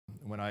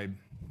when I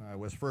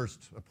was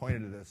first appointed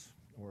to this,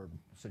 or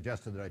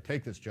suggested that I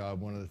take this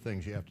job, one of the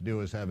things you have to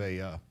do is have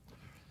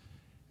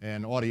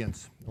an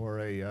audience or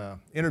a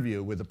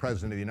interview with the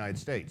President of the United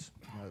States,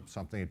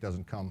 something that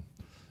doesn't come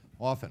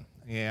often.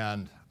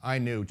 And I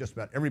knew, just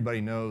about everybody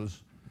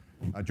knows,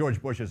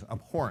 George Bush's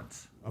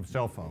abhorrence of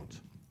cell phones.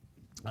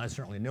 I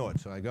certainly knew it.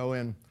 So I go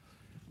in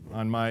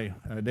on my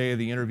day of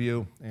the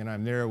interview, and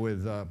I'm there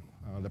with the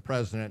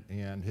President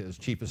and his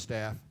chief of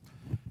staff.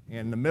 And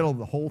in the middle of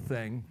the whole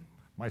thing,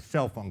 my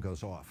cell phone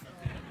goes off.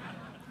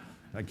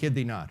 I kid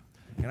thee not.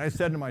 And I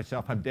said to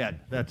myself, I'm dead.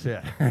 That's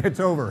it. It's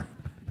over.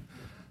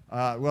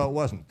 Well, it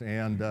wasn't,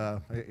 and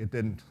it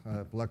didn't,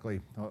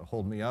 luckily,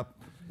 hold me up.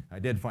 I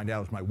did find out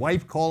it was my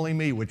wife calling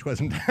me, which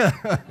wasn't.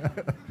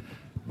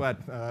 But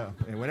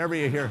whenever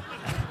you hear,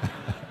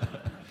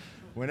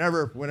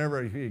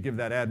 whenever you give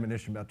that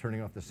admonition about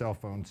turning off the cell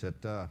phones,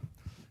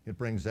 it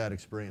brings that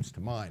experience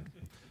to mind.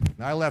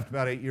 Now, I left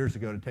about 8 years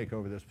ago to take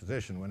over this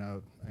position,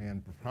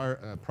 and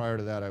prior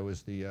to that, I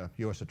was the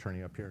U.S.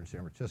 Attorney up here in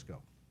San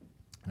Francisco.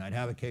 And I'd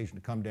have occasion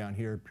to come down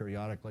here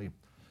periodically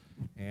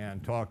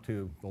and talk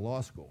to the law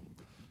school.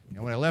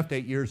 And when I left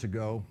 8 years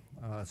ago,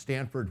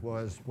 Stanford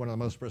was one of the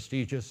most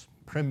prestigious,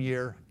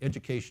 premier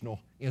educational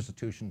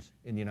institutions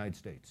in the United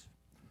States.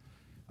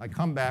 I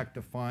come back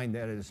to find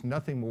that it is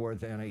nothing more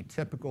than a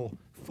typical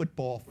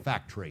football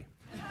factory,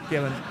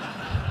 given.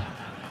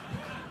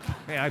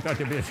 Yeah, I thought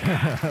there'd be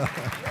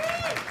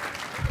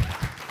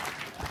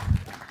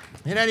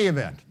In any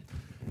event,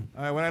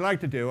 what I'd like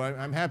to do,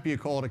 I'm happy you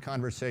call it a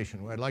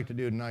conversation. What I'd like to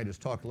do tonight is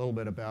talk a little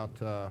bit about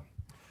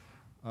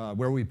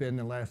where we've been in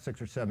the last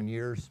 6 or 7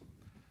 years,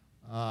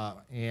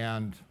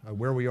 and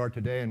where we are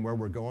today and where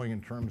we're going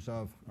in terms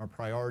of our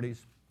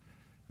priorities.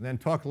 And then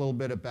talk a little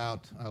bit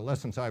about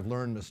lessons I've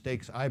learned,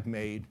 mistakes I've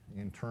made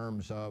in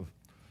terms of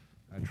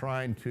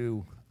trying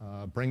to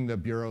bring the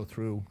Bureau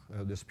through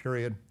this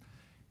period.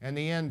 And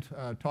in the end,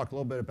 talk a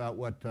little bit about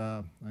what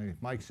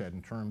Mike said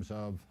in terms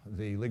of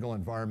the legal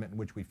environment in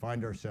which we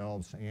find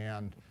ourselves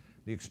and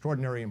the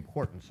extraordinary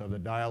importance of the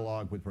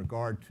dialogue with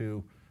regard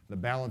to the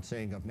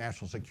balancing of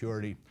national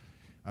security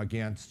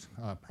against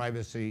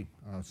privacy,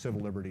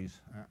 civil liberties,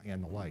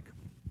 and the like.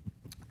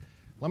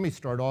 Let me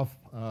start off,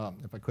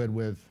 if I could,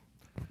 with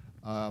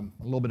a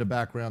little bit of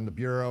background. The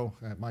Bureau,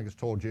 Mike has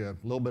told you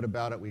a little bit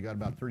about it. We got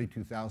about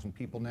 32,000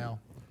 people now.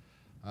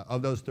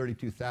 Of those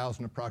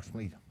 32,000,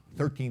 approximately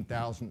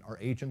 13,000 are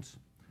agents.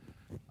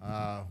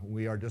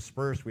 We are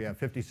dispersed. We have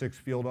 56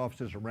 field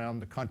offices around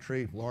the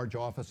country, large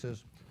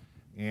offices,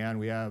 and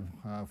we have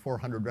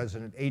 400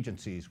 resident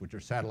agencies, which are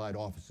satellite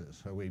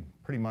offices. So we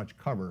pretty much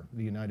cover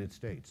the United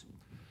States.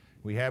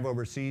 We have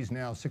overseas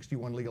now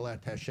 61 legal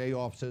attaché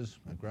offices,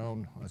 have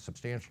grown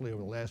substantially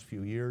over the last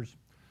few years.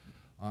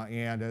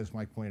 And as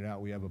Mike pointed out,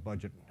 we have a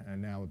budget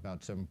now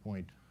about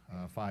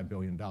 $7.5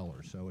 billion.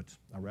 So it's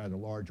a rather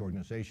large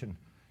organization,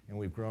 and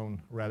we've grown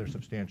rather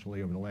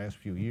substantially over the last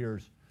few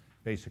years,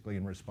 basically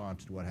in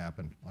response to what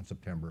happened on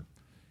September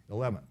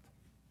 11th.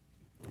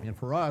 And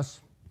for us,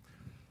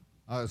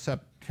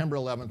 September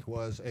 11th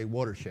was a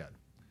watershed.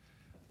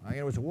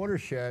 It was a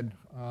watershed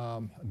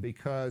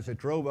because it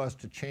drove us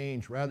to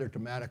change rather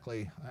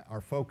dramatically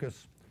our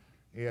focus.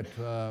 It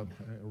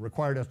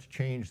required us to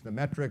change the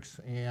metrics,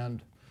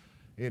 and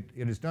it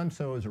has done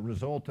so as a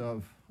result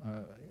of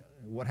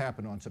what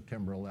happened on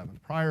September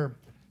 11th.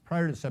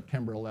 Prior to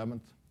September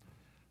 11th,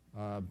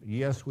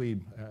 yes,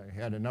 we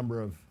had a number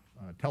of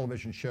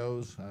television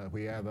shows.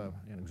 We have an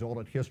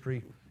exalted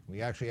history.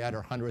 We actually had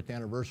our 100th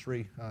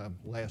anniversary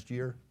last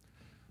year.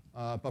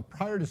 But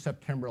prior to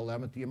September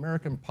 11th, the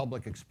American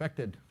public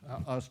expected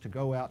us to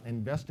go out and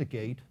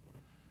investigate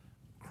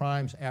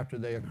crimes after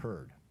they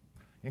occurred,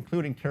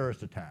 including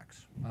terrorist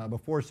attacks.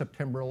 Before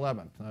September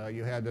 11th,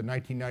 you had the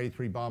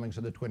 1993 bombings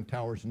of the Twin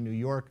Towers in New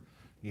York.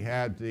 You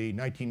had the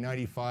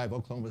 1995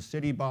 Oklahoma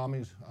City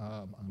bombings,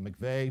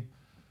 McVeigh.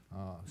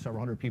 Several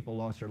hundred people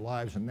lost their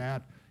lives in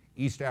that.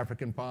 East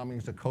African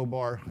bombings, the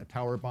Khobar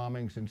tower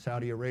bombings in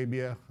Saudi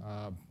Arabia,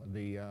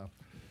 the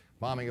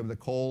bombing of the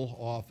coal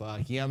off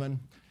Yemen.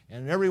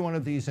 And in every one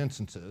of these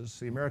instances,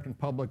 the American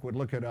public would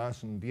look at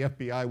us, and the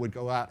FBI would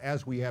go out,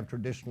 as we have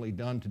traditionally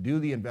done, to do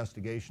the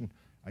investigation,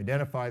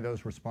 identify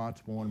those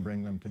responsible, and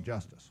bring them to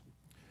justice.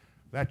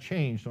 That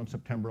changed on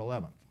September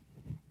 11th.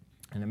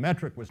 And the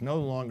metric was no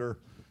longer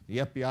the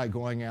FBI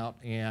going out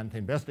and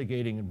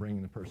investigating and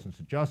bringing the persons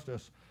to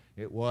justice.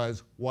 It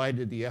was, why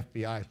did the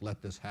FBI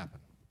let this happen?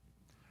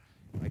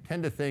 I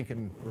tend to think,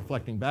 in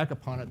reflecting back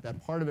upon it,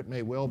 that part of it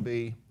may well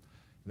be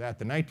that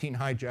the 19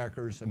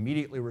 hijackers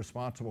immediately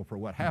responsible for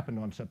what happened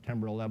on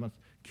September 11th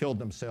killed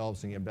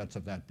themselves in the events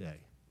of that day.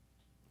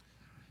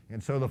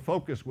 And so the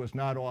focus was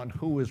not on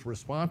who was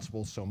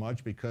responsible so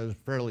much, because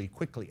fairly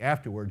quickly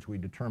afterwards we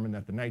determined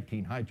that the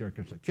 19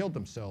 hijackers that killed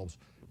themselves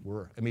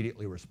were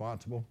immediately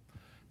responsible.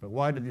 But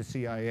why did the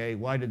CIA,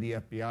 why did the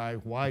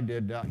FBI, why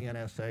did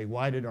NSA,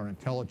 why did our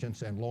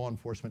intelligence and law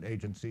enforcement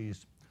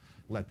agencies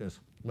let this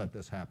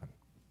happen?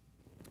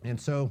 And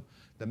so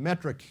the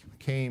metric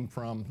changed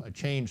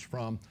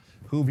from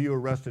who have you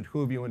arrested,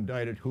 who have you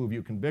indicted, who have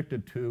you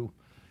convicted, to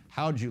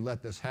how'd you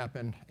let this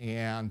happen?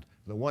 And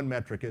the one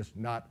metric is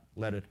not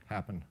let it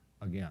happen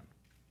again.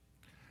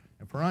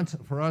 And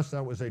for us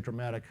that was a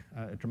dramatic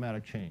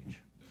change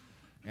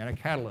and a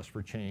catalyst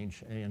for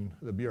change in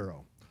the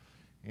Bureau.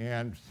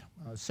 And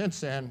since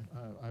then,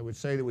 I would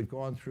say that we've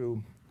gone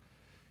through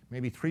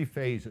maybe 3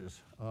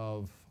 phases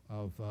of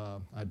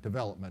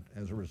development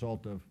as a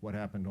result of what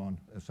happened on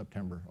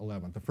September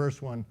 11th. The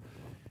first one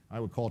I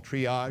would call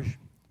triage,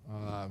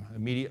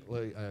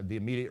 the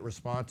immediate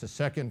response. The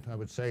second, I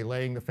would say,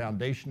 laying the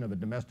foundation of a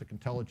domestic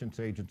intelligence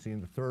agency.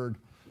 And the third,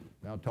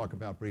 I'll talk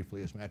about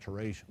briefly, is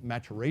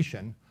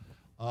maturation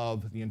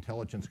of the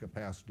intelligence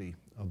capacity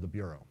of the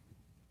Bureau.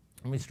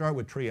 Let me start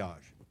with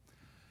triage.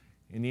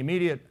 In the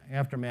immediate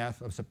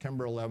aftermath of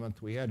September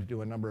 11th, we had to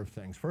do a number of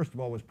things. First of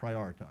all was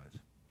prioritize.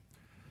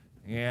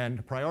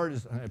 And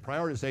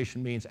prioritization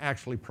means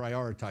actually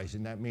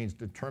prioritizing. That means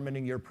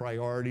determining your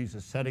priorities,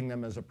 setting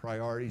them as a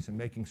priorities, and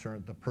making sure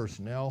that the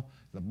personnel,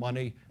 the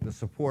money, the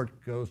support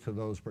goes to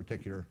those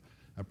particular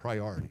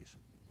priorities.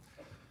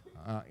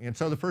 And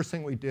so the first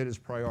thing we did is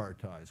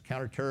prioritize.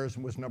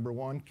 Counterterrorism was number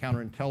 1.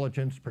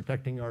 Counterintelligence,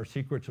 protecting our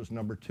secrets, was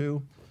number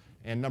 2.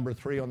 And number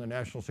 3 on the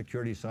national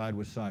security side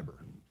was cyber.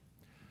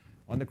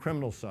 On the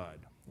criminal side,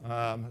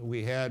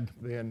 we had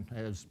been,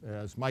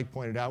 as Mike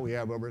pointed out, we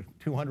have over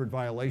 200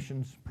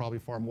 violations, probably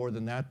far more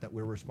than that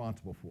we're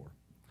responsible for.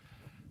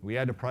 We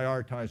had to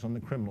prioritize on the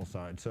criminal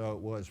side. So it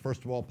was,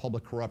 first of all,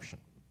 public corruption.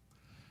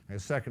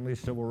 And secondly,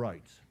 civil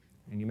rights.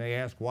 And you may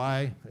ask,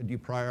 why do you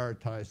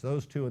prioritize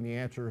those two? And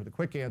the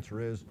quick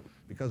answer is,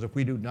 because if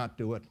we do not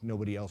do it,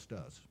 nobody else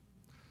does.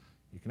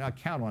 You cannot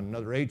count on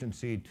another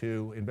agency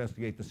to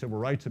investigate the civil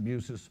rights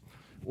abuses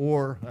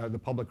or the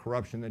public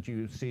corruption that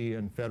you see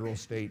in federal,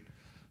 state,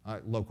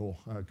 local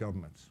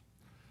governments.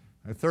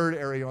 The third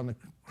area on the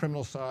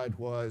criminal side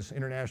was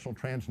international,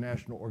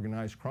 transnational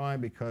organized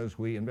crime, because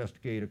we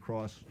investigate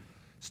across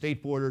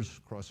state borders,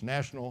 across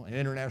national and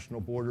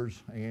international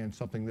borders, and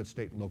something that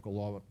state and local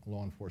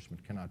law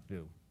enforcement cannot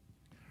do.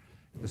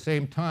 At the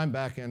same time,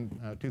 back in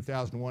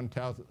 2001,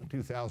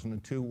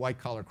 2002,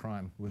 white-collar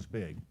crime was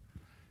big.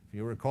 If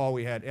you recall,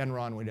 we had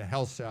Enron, we had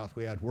HealthSouth,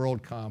 we had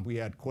WorldCom, we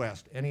had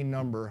Quest, any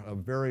number of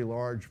very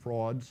large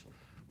frauds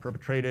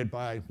perpetrated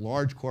by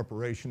large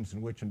corporations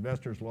in which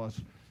investors lost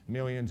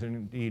millions and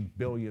indeed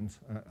billions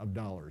of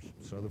dollars.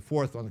 So the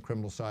fourth on the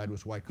criminal side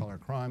was white-collar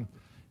crime,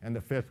 and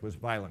the fifth was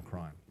violent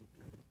crime,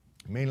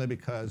 mainly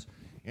because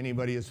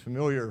anybody is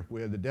familiar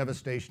with the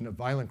devastation of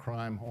violent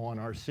crime on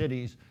our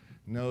cities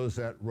knows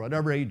that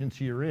whatever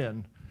agency you're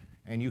in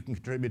and you can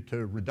contribute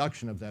to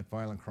reduction of that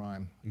violent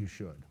crime, you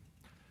should.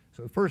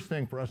 So the first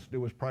thing for us to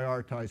do was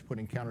prioritize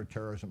putting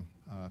counterterrorism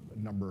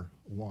number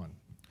 1.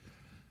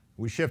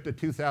 We shifted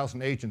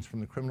 2,000 agents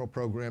from the criminal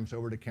programs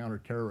over to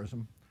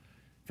counterterrorism.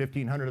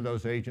 1,500 of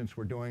those agents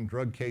were doing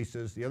drug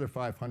cases. The other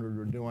 500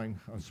 were doing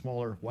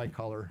smaller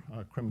white-collar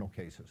criminal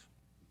cases.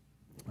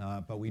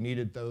 But we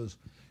needed those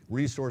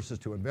resources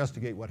to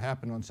investigate what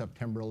happened on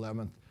September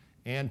 11th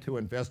and to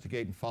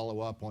investigate and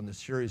follow up on the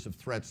series of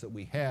threats that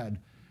we had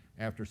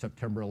after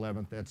September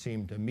 11th that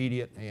seemed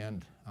immediate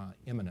and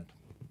imminent.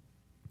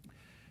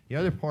 The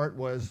other part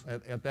was,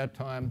 at that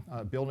time,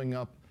 building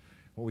up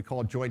what we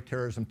call joint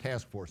terrorism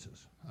task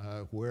forces,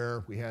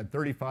 where we had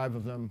 35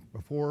 of them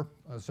before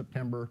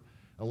September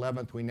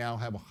 11th. We now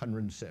have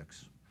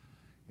 106.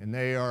 And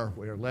we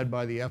are led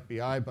by the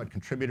FBI, but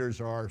contributors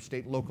are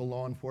state and local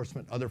law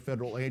enforcement, other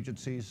federal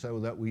agencies, so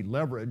that we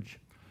leverage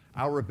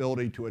our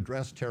ability to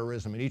address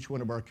terrorism in each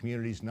one of our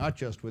communities, not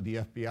just with the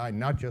FBI,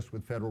 not just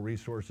with federal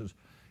resources,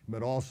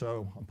 but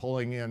also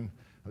pulling in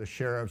the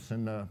sheriffs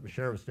and the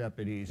sheriff's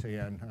deputies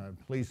and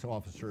police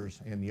officers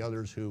and the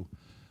others who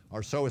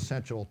are so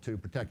essential to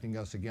protecting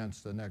us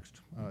against the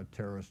next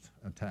terrorist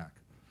attack.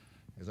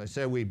 As I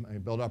said, we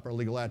built up our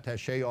legal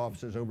attaché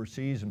offices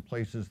overseas in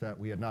places that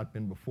we had not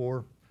been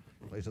before,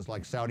 places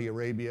like Saudi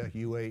Arabia,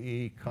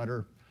 UAE,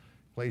 Qatar,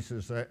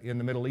 places in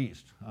the Middle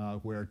East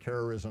where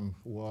terrorism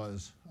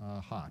was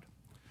hot.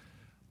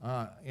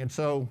 And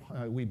so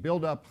we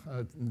build up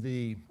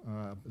the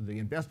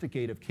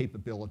investigative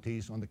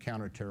capabilities on the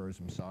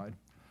counterterrorism side.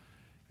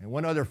 And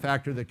one other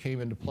factor that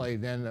came into play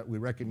then that we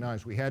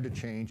recognized we had to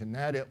change, and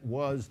that it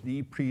was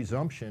the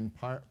presumption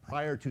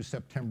prior to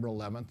September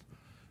 11th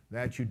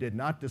that you did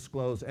not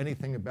disclose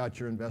anything about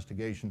your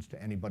investigations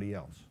to anybody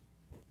else,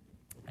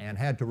 and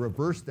had to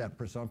reverse that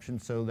presumption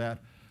so that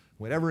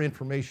whatever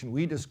information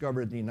we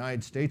discovered in the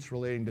United States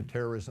relating to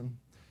terrorism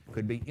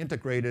could be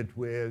integrated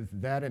with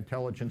that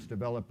intelligence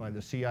developed by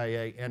the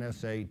CIA,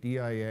 NSA,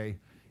 DIA,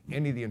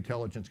 any of the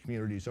intelligence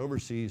communities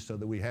overseas, so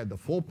that we had the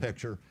full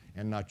picture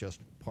and not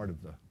just part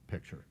of the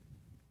picture.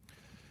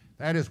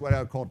 That is what I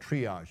would call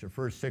triage, the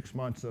first 6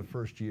 months of the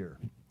first year.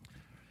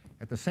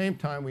 At the same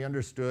time, we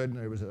understood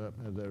there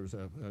was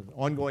an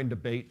ongoing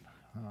debate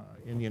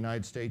in the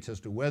United States as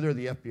to whether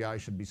the FBI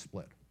should be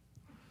split.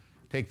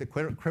 Take the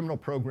criminal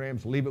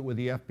programs, leave it with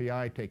the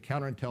FBI, take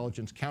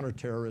counterintelligence,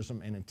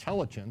 counterterrorism, and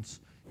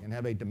intelligence, and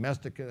have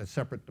a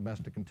separate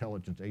domestic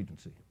intelligence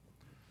agency.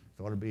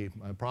 Thought it would be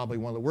probably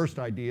one of the worst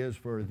ideas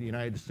for the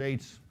United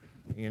States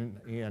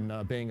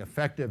in being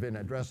effective in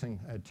addressing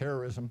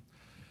terrorism.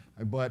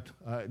 But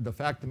the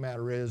fact of the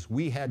matter is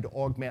we had to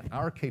augment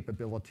our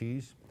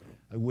capabilities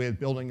with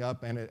building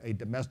up a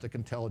domestic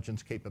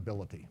intelligence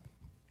capability.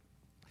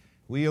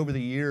 We, over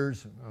the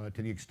years,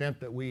 to the extent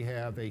that we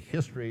have a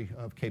history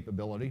of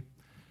capability,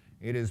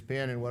 it has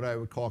been in what I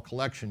would call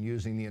collection,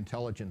 using the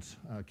intelligence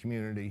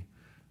community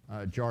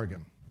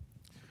jargon.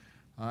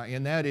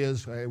 And that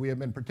is, we have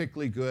been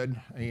particularly good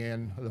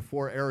in the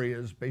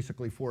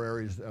basically four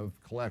areas of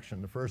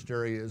collection. The first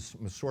area is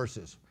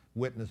sources,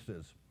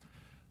 witnesses,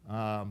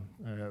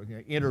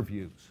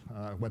 interviews,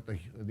 what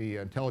the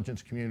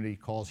intelligence community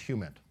calls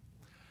HUMINT.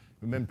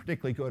 We've been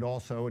particularly good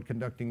also at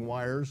conducting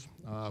wires,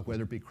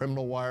 whether it be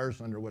criminal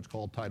wires under what's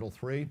called Title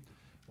III,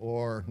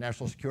 or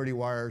national security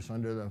wires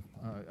under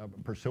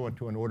pursuant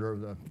to an order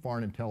of the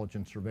Foreign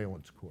Intelligence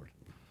Surveillance Court.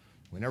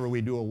 Whenever we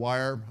do a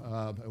wire,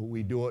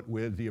 we do it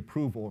with the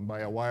approval, and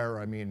by a wire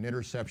I mean an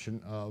interception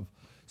of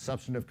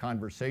substantive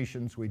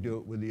conversations. We do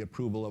it with the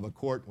approval of a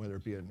court, whether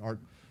it be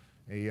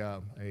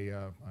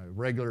a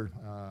regular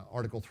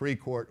Article III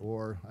court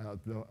or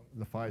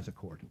the FISA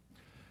court.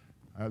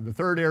 The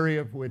third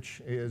area,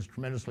 which is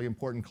tremendously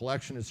important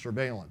collection, is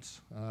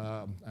surveillance.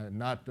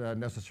 Not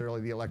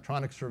necessarily the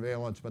electronic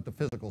surveillance, but the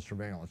physical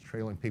surveillance,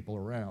 trailing people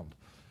around,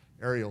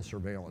 aerial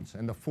surveillance.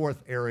 And the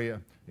fourth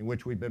area in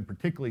which we've been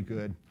particularly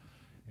good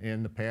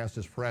in the past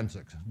is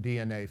forensics,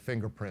 DNA,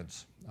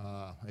 fingerprints,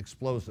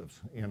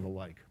 explosives, and the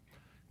like.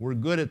 We're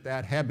good at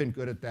that, have been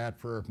good at that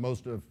for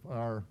most of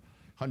our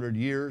 100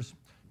 years,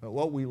 but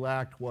what we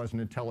lacked was an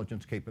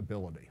intelligence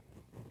capability.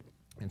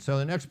 And so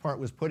the next part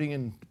was putting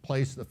in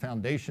place the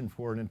foundation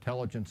for an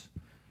intelligence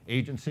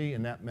agency,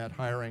 and that meant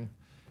hiring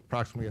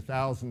approximately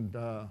 1,000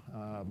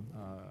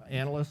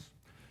 analysts,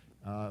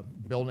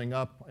 building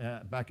up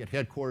back at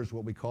headquarters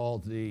what we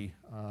called the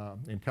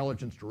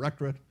Intelligence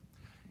Directorate,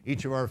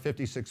 each of our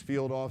 56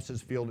 field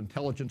offices, field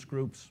intelligence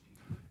groups,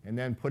 and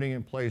then putting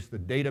in place the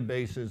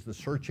databases, the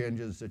search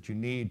engines that you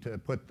need to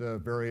pull the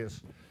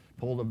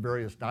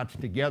various dots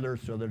together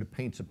so that it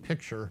paints a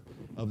picture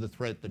of the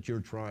threat that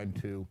you're trying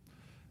to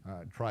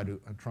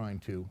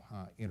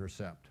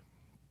intercept.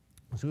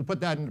 So we put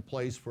that into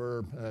place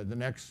for the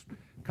next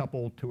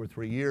couple, 2 or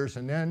 3 years,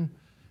 and then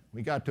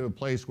we got to a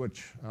place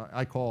which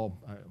I call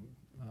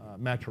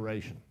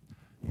maturation.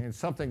 And it's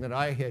something that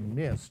I had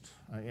missed,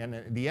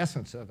 and the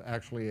essence of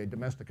actually a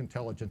domestic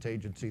intelligence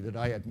agency that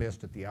I had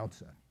missed at the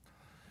outset.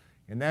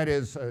 And that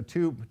is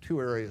two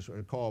areas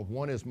I call.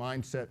 One is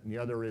mindset, and the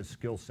other is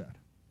skill set.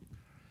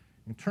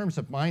 In terms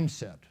of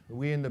mindset,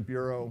 we in the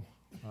Bureau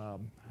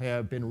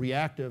have been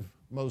reactive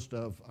most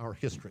of our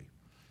history.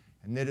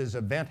 And that as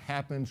an event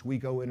happens, we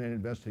go in and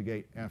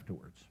investigate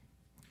afterwards.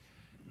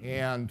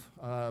 And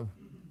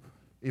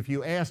if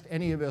you asked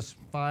any of us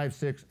 5,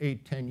 6,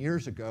 8, 10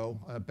 years ago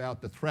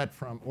about the threat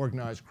from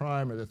organized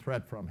crime or the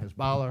threat from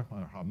Hezbollah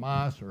or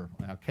Hamas or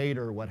Al-Qaeda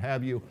or what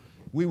have you,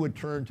 we would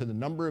turn to the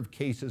number of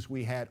cases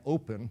we had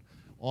open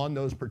on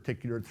those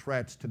particular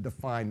threats to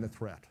define the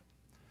threat.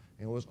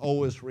 It was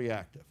always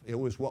reactive. It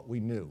was what we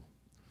knew.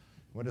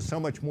 What is so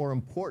much more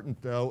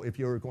important, though, if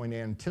you're going to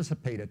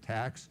anticipate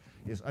attacks,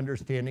 is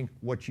understanding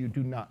what you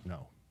do not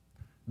know,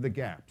 the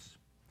gaps.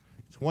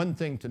 It's one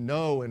thing to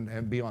know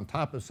and be on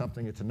top of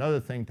something. It's another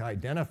thing to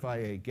identify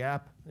a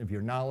gap of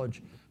your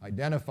knowledge,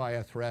 identify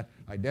a threat,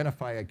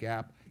 identify a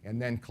gap,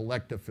 and then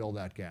collect to fill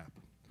that gap.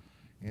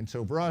 And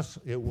so for us,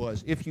 it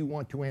was, if you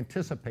want to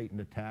anticipate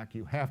an attack,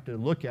 you have to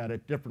look at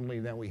it differently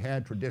than we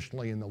had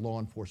traditionally in the law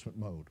enforcement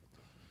mode.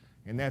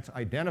 And that's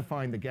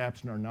identifying the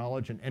gaps in our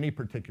knowledge in any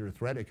particular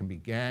threat. It can be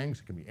gangs,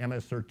 it can be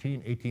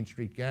MS-13, 18th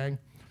Street Gang,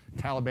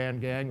 Taliban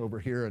gang over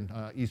here in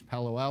East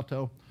Palo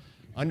Alto.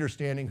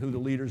 Understanding who the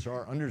leaders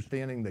are,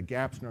 understanding the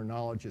gaps in our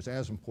knowledge is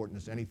as important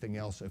as anything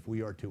else if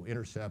we are to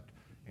intercept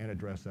and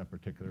address that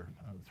particular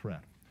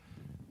threat.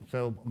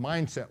 So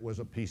mindset was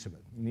a piece of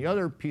it. And the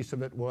other piece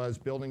of it was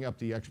building up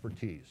the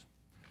expertise.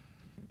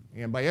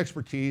 And by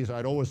expertise,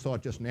 I'd always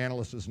thought just an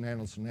analyst is an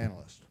analyst is an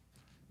analyst.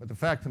 But the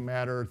fact of the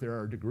matter, there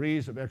are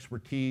degrees of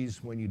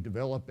expertise when you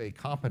develop a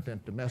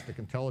competent domestic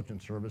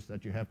intelligence service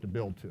that you have to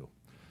build to.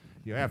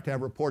 You have to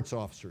have reports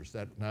officers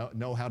that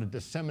know how to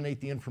disseminate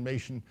the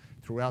information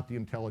throughout the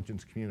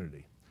intelligence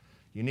community.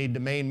 You need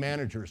domain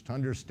managers to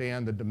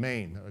understand the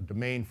domain. A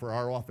domain for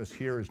our office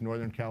here is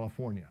Northern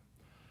California.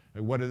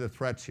 What are the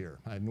threats here?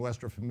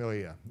 Nuestra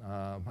Familia,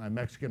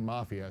 Mexican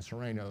Mafia,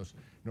 Serenos,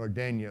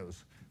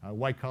 Norteños,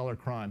 white-collar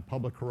crime,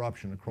 public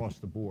corruption across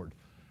the board.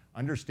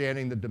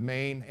 Understanding the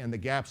domain and the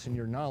gaps in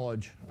your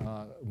knowledge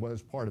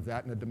was part of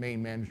that, and a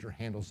domain manager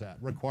handles that.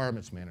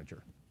 Requirements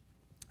manager.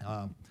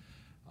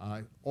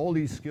 All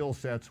these skill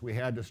sets we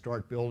had to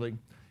start building,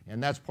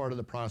 and that's part of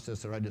the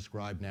process that I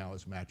describe now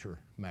as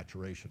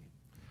maturation.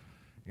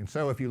 And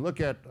so if you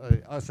look at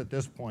us at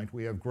this point,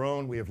 we have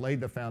grown, we have laid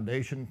the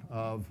foundation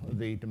of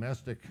the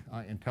domestic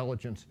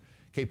intelligence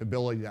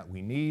capability that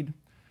we need,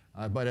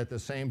 but at the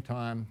same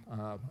time,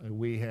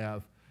 we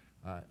have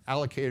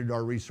allocated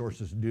our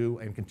resources to do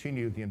and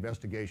continue the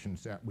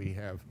investigations that we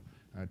have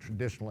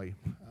traditionally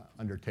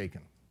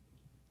undertaken.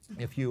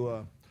 If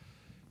you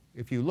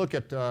If you look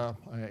at,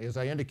 as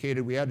I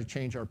indicated, we had to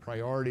change our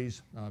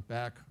priorities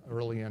back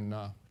early in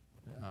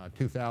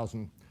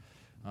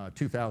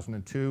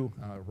 2002,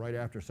 right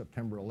after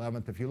September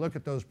 11th. If you look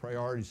at those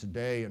priorities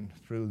today and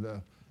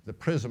through the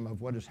prism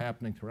of what is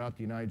happening throughout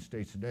the United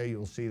States today,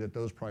 you'll see that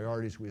those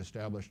priorities we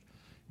established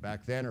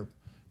back then are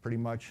pretty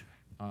much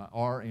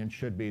are and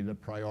should be the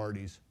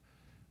priorities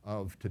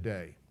of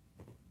today.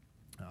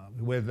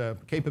 With the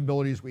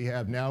capabilities we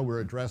have now,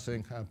 we're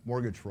addressing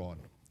mortgage fraud.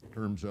 In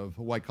terms of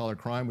white-collar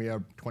crime, we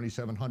have approximately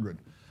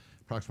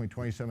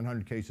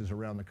 2,700 cases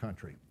around the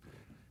country.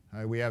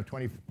 We have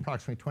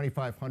approximately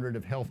 2,500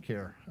 of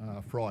healthcare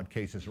fraud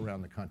cases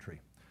around the country.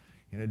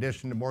 In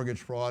addition to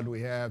mortgage fraud,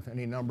 we have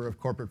any number of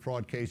corporate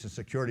fraud cases,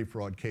 security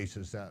fraud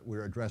cases that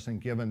we're addressing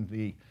given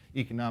the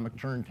economic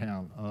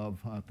turndown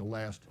of the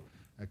last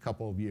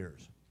couple of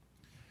years.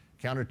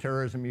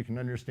 Counterterrorism, you can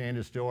understand,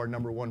 is still our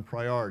 #1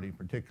 priority,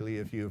 particularly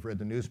if you've read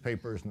the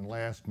newspapers in the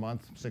last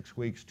month, 6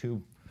 weeks,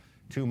 two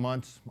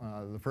months.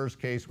 The first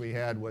case we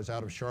had was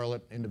out of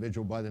Charlotte,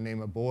 individual by the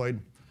name of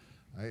Boyd,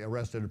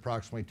 arrested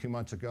approximately 2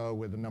 months ago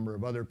with a number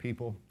of other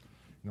people.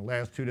 In the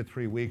last 2 to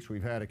 3 weeks,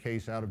 we've had a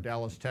case out of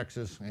Dallas,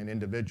 Texas, an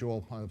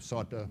individual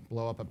sought to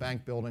blow up a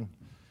bank building.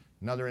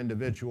 Another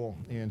individual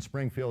in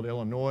Springfield,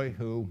 Illinois,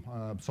 who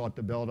sought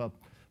to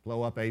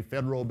blow up a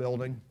federal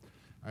building.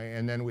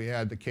 And then we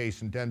had the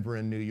case in Denver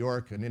and New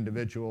York, an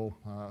individual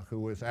who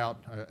was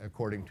out,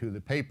 according to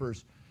the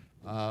papers,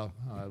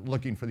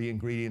 looking for the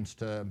ingredients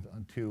to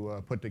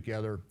put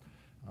together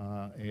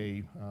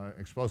a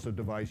explosive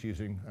device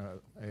using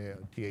a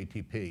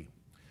TATP.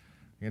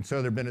 And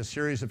so there have been a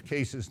series of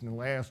cases in the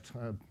last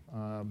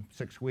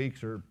 6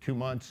 weeks or 2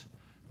 months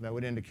that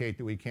would indicate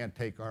that we can't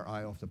take our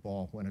eye off the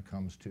ball when it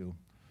comes to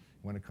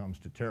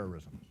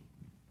terrorism.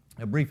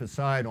 A brief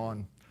aside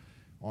on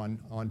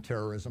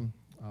terrorism.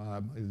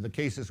 The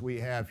cases we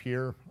have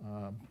here,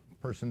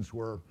 persons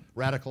were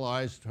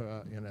radicalized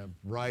in a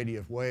variety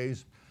of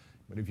ways.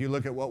 But if you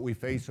look at what we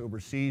face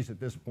overseas at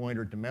this point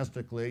or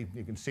domestically,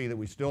 you can see that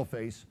we still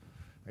face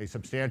a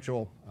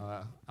substantial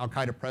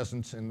al-Qaeda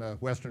presence in the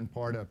western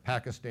part of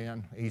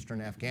Pakistan,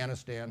 eastern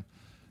Afghanistan.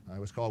 It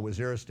was called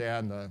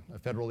Waziristan, the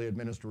federally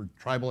administered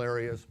tribal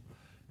areas,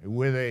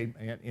 with an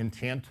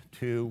intent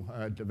to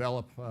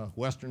develop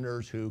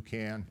Westerners who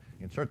can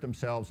insert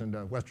themselves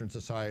into Western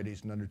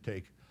societies and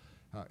undertake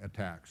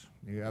attacks.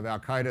 You have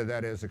al-Qaeda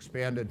that has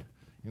expanded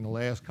in the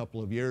last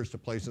couple of years to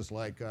places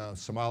like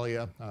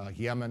Somalia,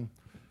 Yemen,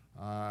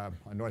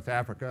 North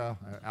Africa,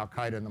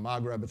 al-Qaeda in the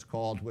Maghreb it's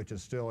called, which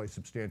is still a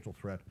substantial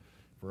threat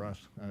for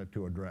us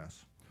to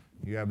address.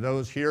 You have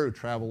those here who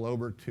travel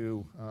over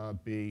to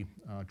be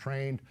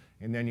trained,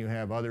 and then you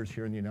have others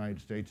here in the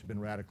United States who have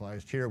been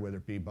radicalized here, whether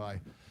it be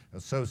by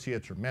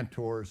associates or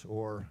mentors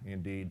or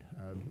indeed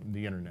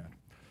the internet.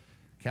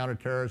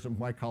 Counterterrorism,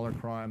 white-collar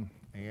crime,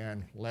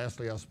 and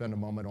lastly, I'll spend a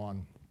moment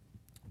on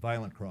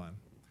violent crime.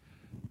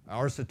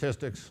 Our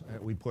statistics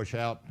that we push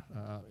out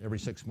every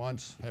 6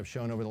 months have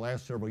shown over the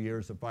last several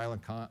years that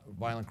violent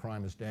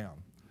crime is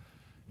down.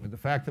 But the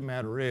fact of the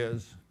matter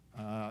is,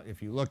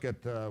 if you look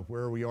at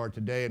where we are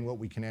today and what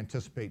we can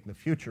anticipate in the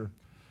future,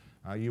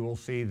 you will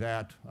see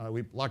that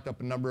we've locked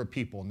up a number of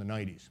people in the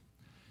 90s.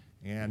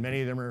 And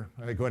many of them are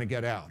going to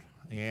get out.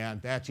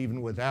 And that's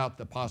even without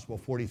the possible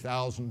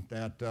 40,000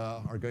 that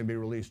are going to be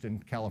released in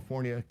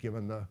California,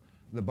 given the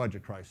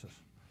budget crisis.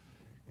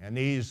 And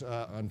these,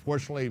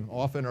 unfortunately,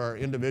 often are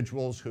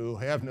individuals who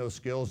have no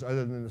skills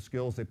other than the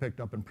skills they picked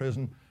up in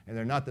prison, and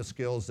they're not the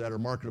skills that are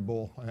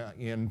marketable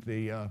in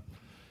the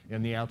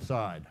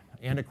outside.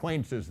 And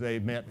acquaintances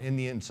they've met in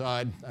the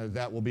inside,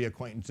 that will be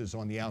acquaintances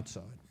on the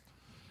outside.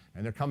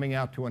 And they're coming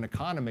out to an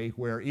economy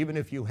where even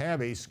if you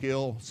have a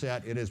skill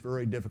set, it is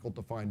very difficult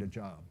to find a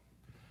job.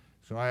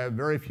 So I have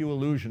very few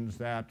illusions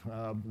that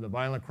the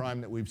violent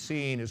crime that we've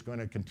seen is going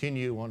to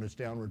continue on its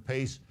downward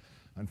pace.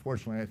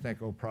 Unfortunately, I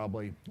think it will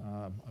probably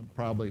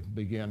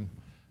begin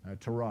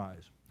to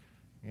rise.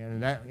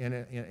 And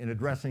in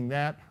addressing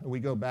that, we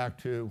go back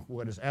to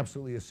what is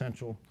absolutely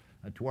essential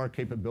to our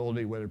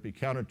capability, whether it be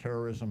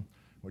counterterrorism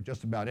or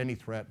just about any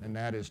threat, and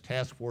that is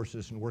task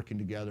forces and working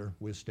together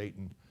with state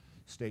and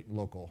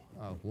local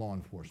law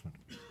enforcement.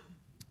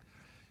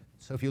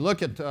 So if you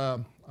look at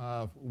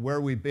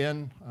where we've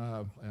been,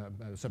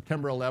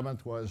 September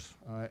 11th was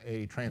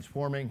a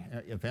transforming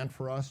event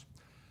for us.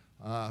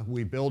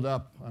 We build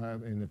up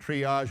in the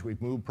triage.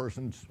 We've moved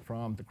persons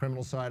from the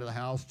criminal side of the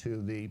house to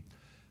the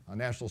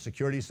national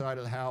security side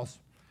of the house.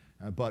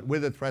 But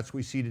with the threats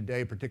we see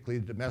today, particularly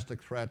the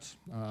domestic threats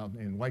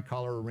in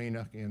white-collar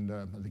arena, in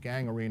the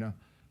gang arena,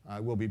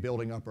 we'll be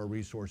building up our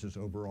resources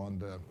over on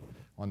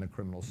the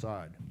criminal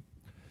side.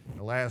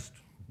 The last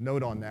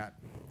note on that,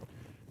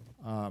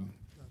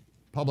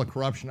 public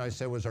corruption, I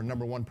said, was our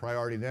 #1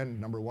 priority then,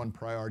 #1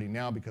 priority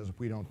now, because if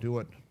we don't do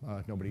it,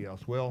 nobody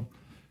else will.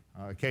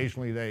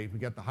 Occasionally we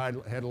get the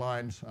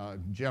headlines,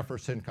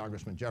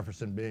 Congressman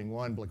Jefferson being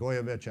one,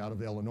 Blagojevich out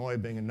of Illinois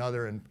being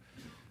another, and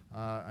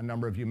a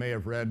number of you may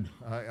have read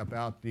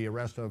about the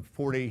arrest of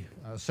 40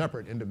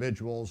 separate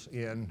individuals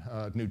in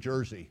New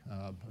Jersey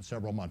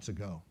several months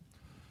ago.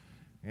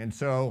 And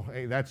so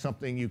that's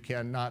something you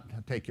cannot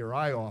take your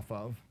eye off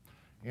of.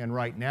 And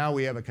right now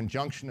we have a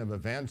conjunction of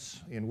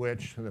events in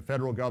which the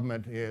federal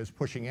government is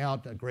pushing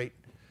out a great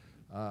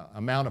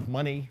amount of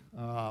money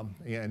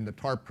in the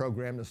TARP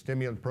program, the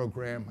stimulant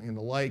program, and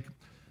the like,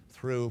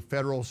 through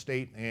federal,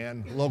 state,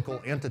 and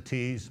local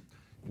entities,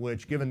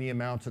 which, given the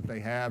amounts that they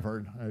have,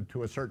 are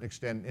to a certain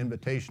extent an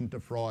invitation to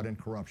fraud and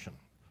corruption.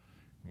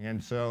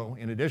 And so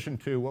in addition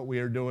to what we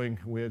are doing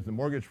with the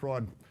mortgage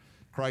fraud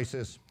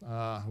crisis,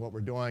 what we're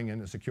doing in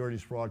the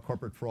securities fraud,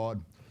 corporate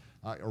fraud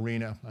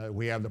arena,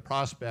 we have the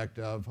prospect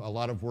of a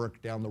lot of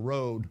work down the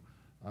road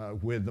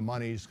with the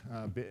monies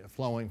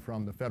flowing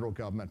from the federal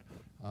government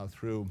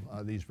through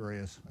these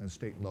various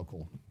state and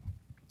local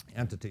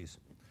entities.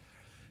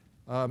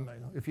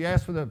 If you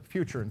ask for the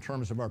future in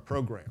terms of our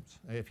programs,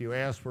 if you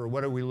ask for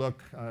what do we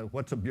look,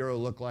 what's a bureau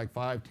look like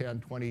 5, 10,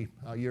 20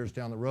 years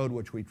down the road,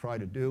 which we try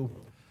to do,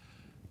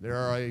 there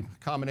are a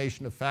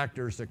combination of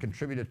factors that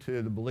contributed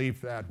to the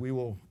belief that we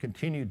will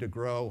continue to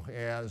grow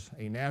as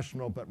a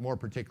national, but more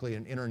particularly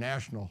an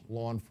international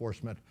law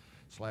enforcement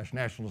 /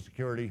 national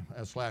security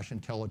 /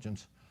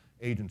 intelligence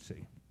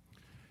agency.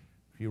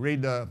 If you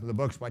read the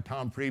books by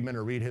Tom Friedman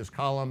or read his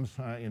columns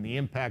in The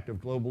Impact of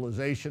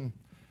Globalization,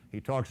 he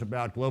talks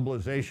about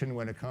globalization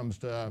when it comes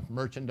to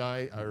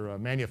merchandise or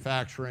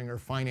manufacturing or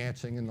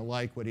financing and the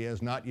like. What he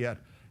has not yet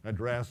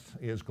addressed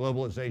is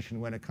globalization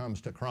when it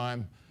comes to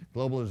crime,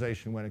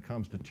 globalization when it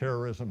comes to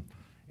terrorism,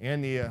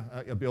 and the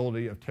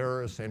ability of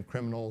terrorists and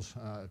criminals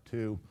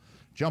to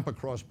jump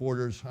across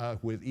borders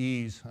with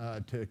ease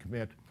to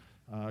commit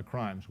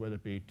crimes, whether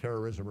it be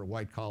terrorism or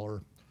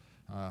white-collar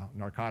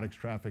narcotics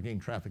trafficking,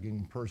 trafficking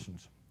in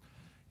persons.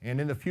 And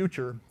in the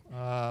future,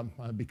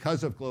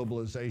 because of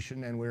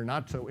globalization, and we're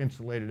not so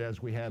insulated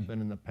as we have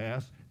been in the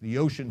past, the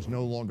oceans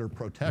no longer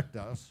protect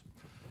us.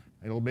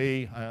 It'll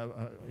be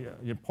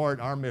in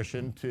part our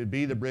mission to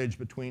be the bridge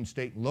between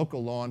state and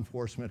local law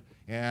enforcement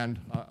and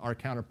our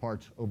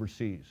counterparts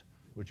overseas,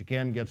 which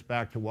again gets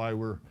back to why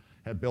we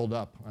have built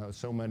up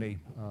so many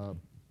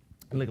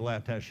legal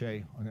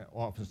attaché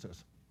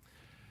offices.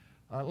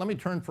 Let me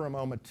turn for a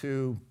moment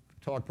to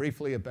talk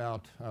briefly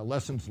about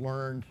lessons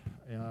learned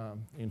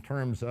in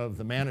terms of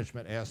the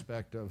management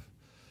aspect of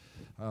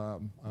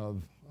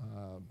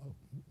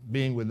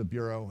being with the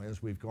Bureau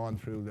as we've gone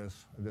through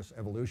this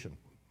evolution.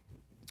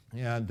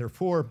 And there are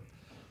four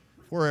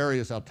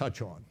areas I'll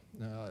touch on.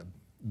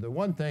 The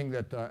one thing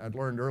that I'd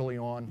learned early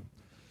on,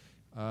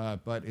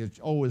 but it's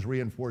always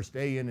reinforced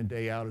day in and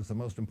day out, is the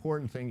most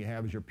important thing you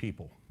have is your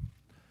people.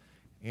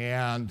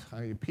 And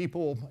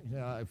people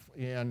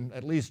in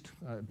at least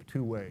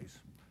two ways.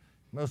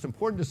 Most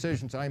important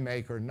decisions I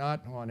make are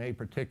not on a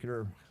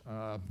particular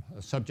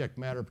subject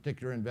matter,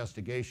 particular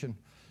investigation,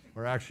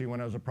 or actually when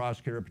I was a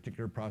prosecutor, a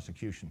particular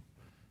prosecution.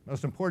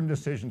 Most important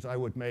decisions I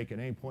would make at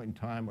any point in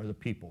time are the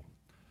people.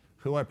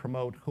 Who I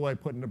promote, who I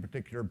put into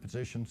particular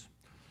positions.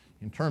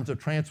 In terms of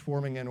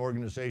transforming an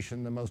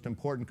organization, the most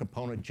important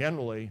component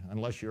generally,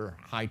 unless you're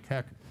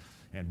high-tech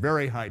and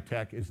very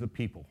high-tech, is the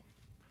people.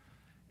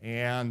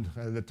 And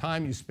the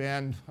time you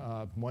spend,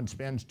 one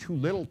spends too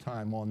little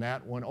time on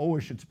that. One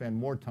always should spend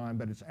more time,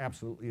 but it's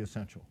absolutely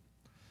essential.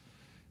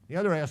 The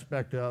other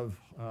aspect of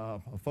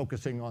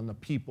focusing on the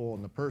people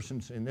and the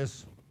persons in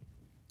this,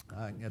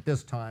 at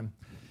this time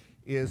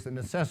is the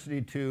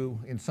necessity to,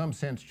 in some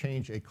sense,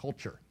 change a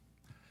culture.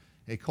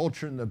 A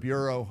culture in the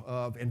Bureau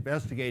of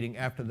investigating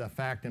after the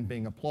fact and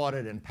being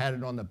applauded and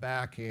patted on the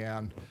back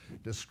and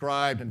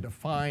described and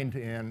defined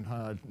in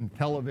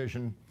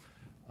television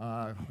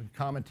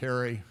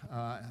commentary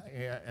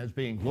as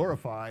being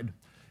glorified,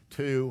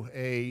 to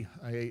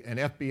an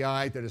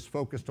FBI that is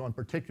focused on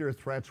particular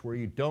threats where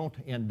you don't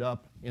end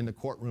up in the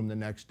courtroom the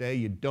next day,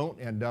 you don't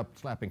end up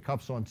slapping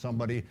cuffs on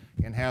somebody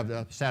and have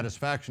the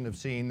satisfaction of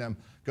seeing them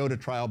go to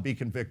trial, be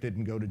convicted,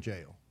 and go to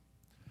jail.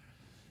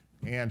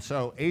 And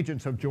so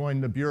agents have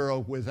joined the Bureau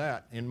with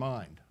that in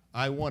mind.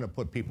 I want to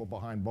put people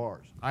behind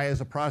bars. I,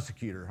 as a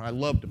prosecutor, I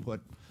loved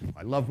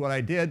what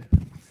I did.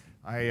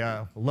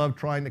 I loved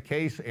trying the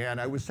case,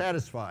 and I was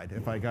satisfied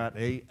if I got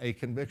a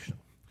conviction.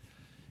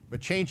 But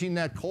changing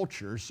that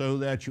culture so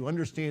that you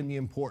understand the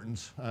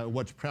importance,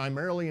 what's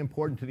primarily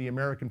important to the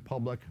American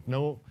public,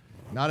 no,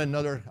 not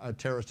another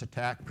terrorist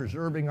attack,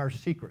 preserving our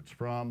secrets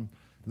from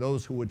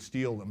those who would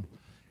steal them,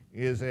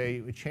 is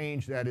a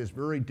change that is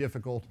very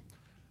difficult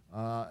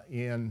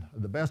in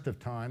the best of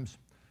times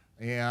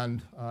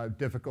and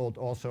difficult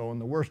also in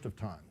the worst of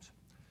times.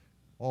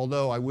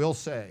 Although I will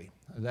say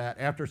that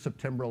after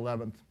September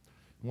 11th,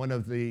 one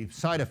of the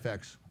side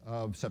effects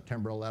of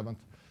September 11th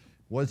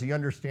was the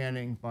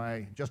understanding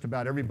by just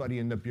about everybody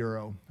in the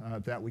Bureau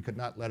that we could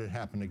not let it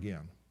happen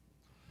again.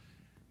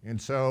 And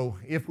so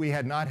if we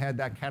had not had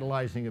that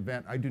catalyzing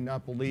event, I do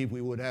not believe we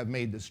would have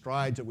made the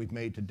strides that we've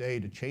made today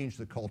to change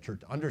the culture,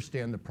 to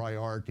understand the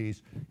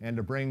priorities, and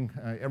to bring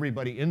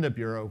everybody in the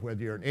Bureau,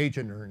 whether you're an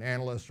agent or an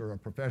analyst or a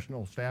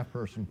professional staff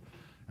person,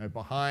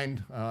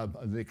 behind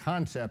the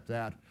concept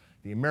that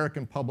the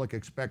American public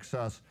expects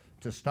us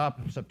to stop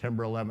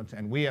September 11th,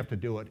 and we have to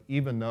do it,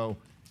 even though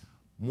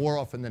more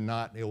often than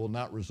not, it will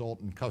not result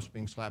in cuffs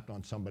being slapped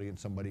on somebody and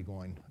somebody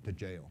going to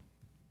jail.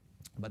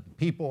 But the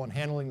people and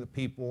handling the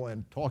people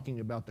and talking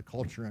about the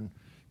culture and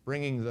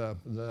bringing the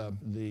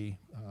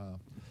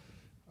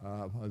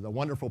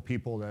wonderful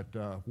people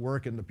that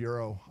work in the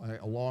Bureau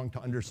along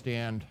to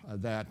understand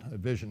that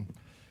vision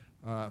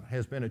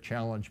has been a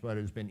challenge, but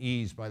has been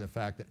eased by the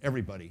fact that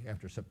everybody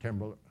after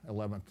September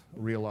 11th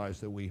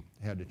realized that we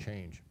had to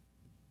change.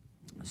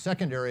 The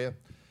second area,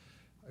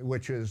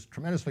 which is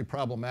tremendously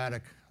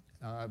problematic,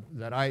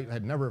 that I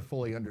had never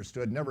fully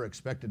understood, never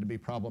expected to be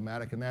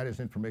problematic, and that is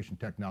information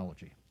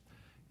technology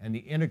and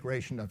the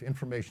integration of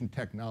information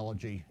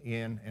technology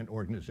in an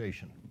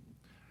organization.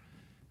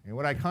 And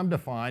what I come to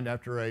find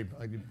after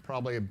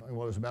probably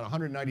what was about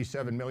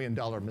 $197 million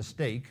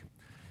mistake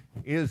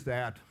is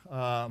that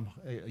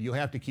you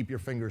have to keep your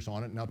fingers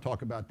on it, and I'll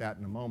talk about that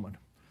in a moment.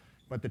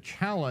 But the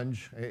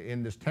challenge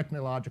in this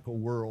technological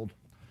world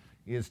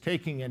is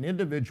taking an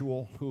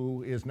individual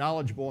who is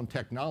knowledgeable in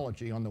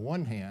technology on the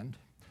one hand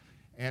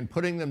and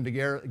putting them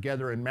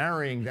together and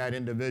marrying that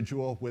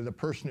individual with a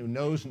person who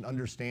knows and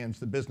understands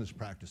the business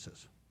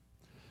practices.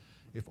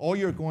 If all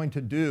you're going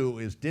to do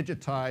is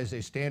digitize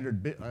a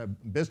standard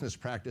business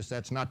practice,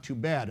 that's not too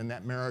bad, and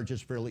that marriage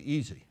is fairly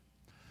easy.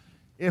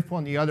 If,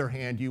 on the other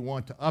hand, you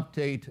want to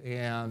update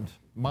and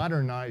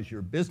modernize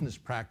your business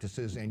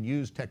practices and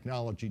use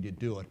technology to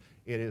do it,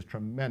 it is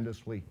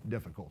tremendously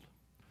difficult.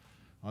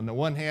 On the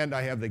one hand,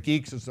 I have the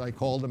geeks, as I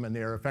call them, and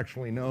they're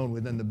affectionately known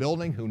within the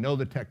building, who know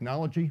the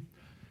technology.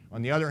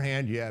 On the other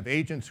hand, you have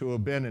agents who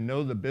have been and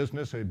know the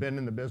business, who have been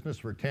in the business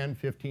for 10,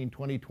 15,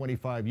 20,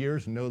 25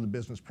 years and know the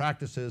business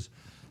practices,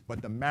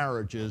 but the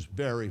marriage is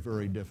very,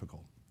 very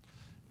difficult.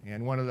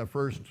 And one of the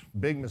first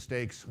big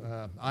mistakes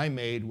I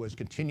made was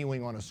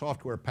continuing on a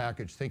software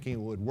package thinking it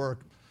would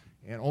work,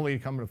 and only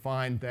to come to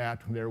find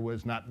that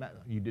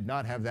you did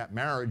not have that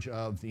marriage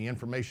of the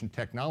information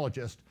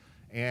technologist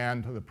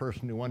and the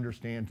person who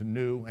understands and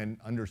knew and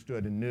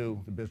understood and knew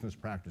the business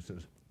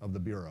practices of the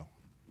Bureau.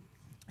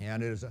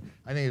 And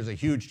I think it is a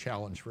huge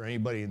challenge for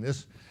anybody in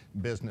this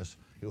business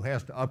who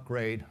has to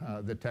upgrade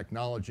the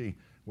technology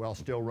while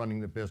still running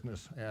the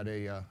business at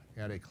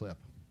a clip.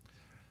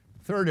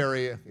 Third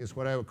area is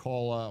what I would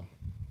call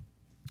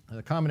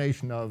a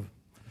combination of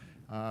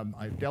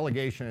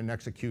delegation and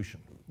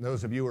execution.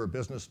 Those of you who are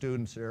business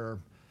students, there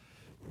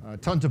are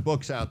tons of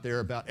books out there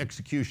about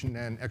execution,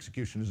 and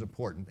execution is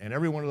important. And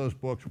every one of those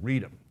books,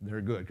 read them.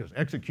 They're good, because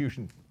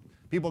execution,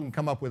 people can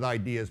come up with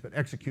ideas, but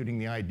executing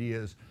the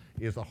ideas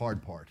is the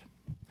hard part.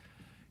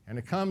 And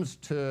it comes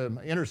to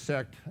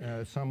intersect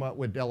somewhat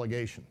with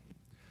delegation.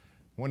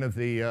 One of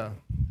the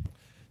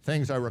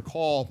things I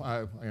recall,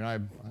 and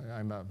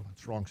I'm a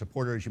strong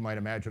supporter, as you might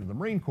imagine, of the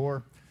Marine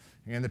Corps,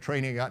 and the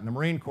training I got in the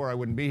Marine Corps. I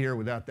wouldn't be here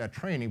without that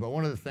training, but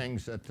one of the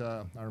things that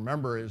I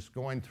remember is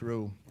going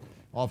through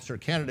officer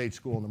candidate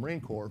school in the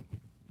Marine Corps,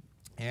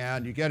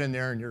 and you get in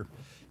there and you're,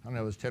 I don't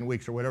know, it was 10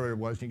 weeks or whatever it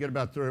was, and you get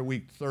about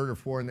week third or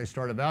fourth, and they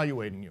start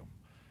evaluating you.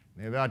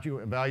 They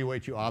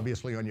evaluate you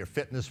obviously on your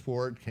fitness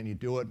for it. Can you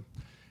do it?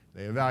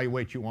 They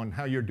evaluate you on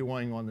how you're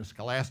doing on the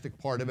scholastic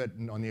part of it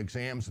and on the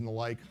exams and the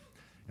like.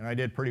 And I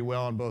did pretty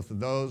well on both of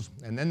those.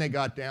 And then they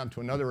got down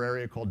to another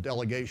area called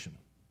delegation.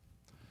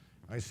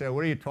 I said,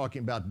 what are you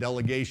talking about,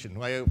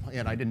 delegation?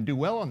 And I didn't do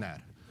well on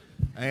that.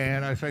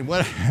 And I said,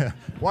 why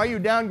are you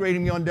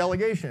downgrading me on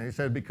delegation? He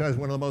said, because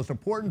one of the most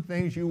important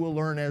things you will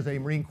learn as a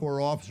Marine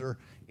Corps officer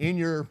in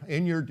your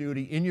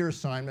duty, in your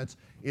assignments,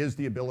 is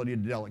the ability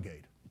to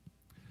delegate.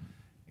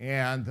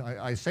 And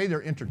I say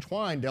they're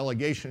intertwined,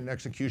 delegation and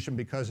execution,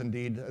 because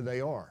indeed they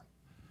are.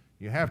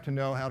 You have to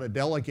know how to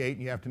delegate,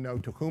 and you have to know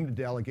to whom to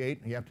delegate,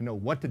 and you have to know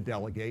what to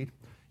delegate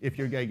if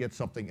you're going to get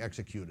something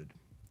executed.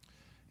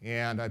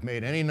 And I've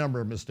made any number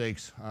of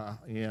mistakes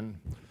in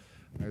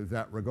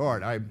that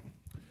regard.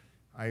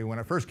 When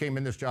I first came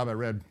in this job, I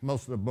read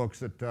most of the books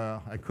that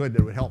I could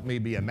that would help me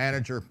be a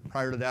manager.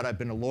 Prior to that, I've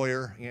been a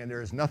lawyer, and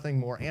there is nothing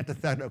more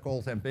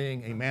antithetical than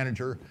being a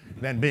manager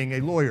than being a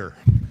lawyer.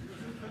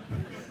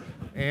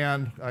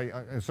 And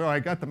so I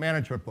got the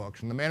management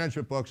books, and the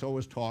management books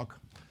always talk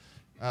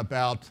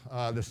about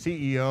the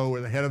CEO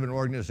or the head of an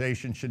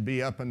organization should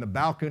be up in the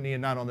balcony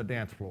and not on the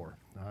dance floor.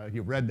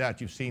 You've read that,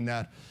 you've seen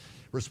that,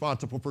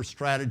 responsible for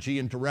strategy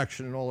and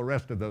direction and all the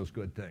rest of those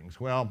good things.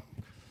 Well,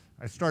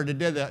 I started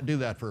to do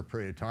that for a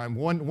period of time.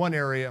 One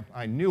area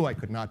I knew I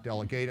could not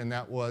delegate, and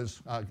that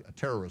was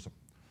terrorism.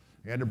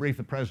 I had to brief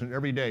the president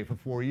every day for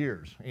 4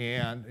 years.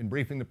 And in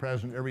briefing the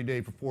president every day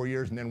for 4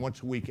 years, and then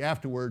once a week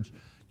afterwards,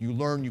 you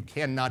learn you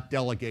cannot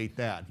delegate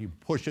that. You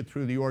push it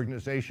through the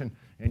organization,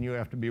 and you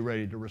have to be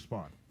ready to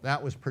respond.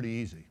 That was pretty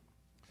easy.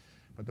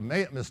 But the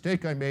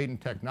mistake I made in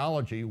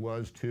technology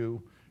was to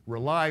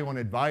rely on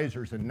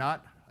advisors and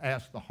not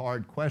ask the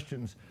hard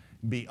questions,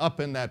 be up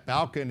in that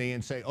balcony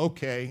and say,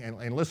 okay,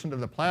 and listen to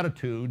the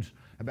platitudes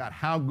about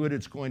how good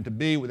it's going to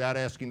be without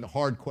asking the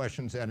hard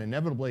questions that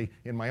inevitably,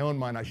 in my own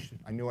mind,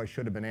 I knew I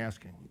should have been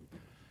asking.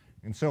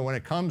 And so when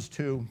it comes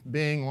to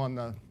being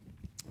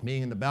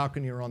in the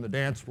balcony or on the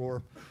dance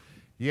floor,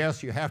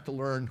 Yes, you have to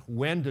learn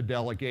when to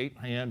delegate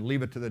and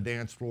leave it to the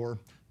dance floor,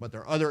 but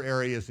there are other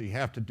areas that you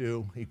have to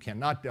do. You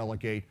cannot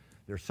delegate.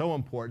 They're so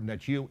important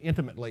that you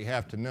intimately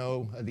have to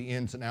know the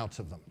ins and outs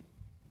of them.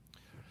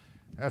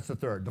 That's the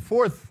third. The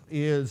fourth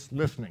is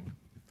listening,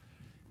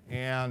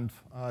 and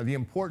the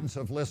importance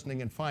of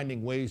listening and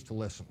finding ways to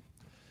listen.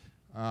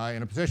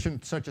 In a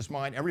position such as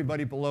mine,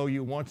 everybody below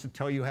you wants to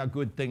tell you how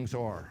good things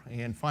are,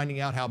 and finding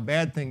out how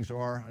bad things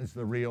are is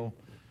the real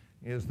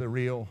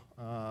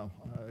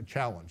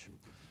challenge.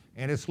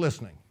 And it's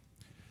listening.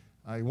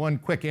 One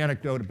quick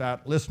anecdote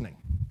about listening.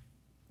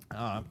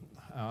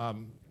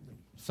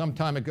 Some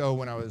time ago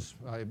when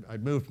I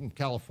moved from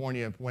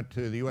California, went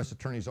to the U.S.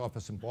 Attorney's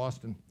Office in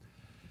Boston,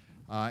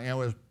 and it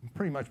was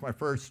pretty much my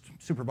first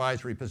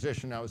supervisory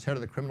position. I was head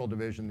of the criminal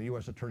division in the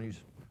U.S.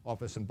 Attorney's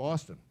Office in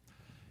Boston.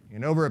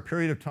 And over a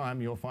period of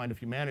time, you'll find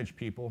if you manage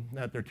people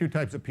that there are two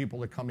types of people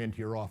that come into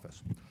your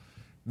office.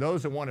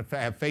 Those that want to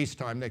have face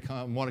time, they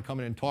want to come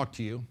in and talk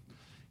to you.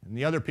 And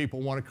the other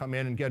people want to come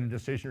in and get a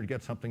decision or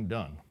get something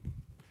done.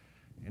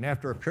 And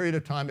after a period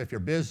of time, if you're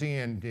busy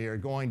and you're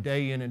going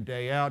day in and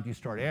day out, you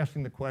start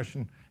asking the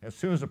question, as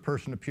soon as a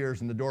person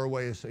appears in the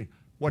doorway, you say,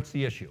 what's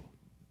the issue?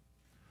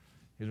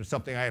 Is there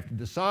something I have to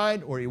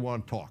decide, or you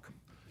want to talk?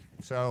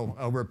 So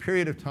over a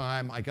period of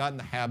time, I got in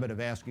the habit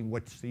of asking,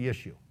 what's the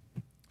issue?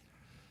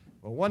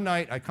 Well, one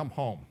night I come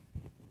home,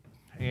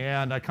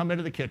 and I come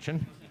into the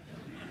kitchen,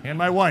 and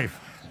my wife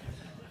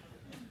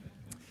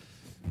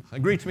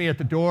greets me at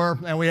the door,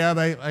 and we have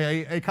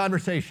a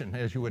conversation,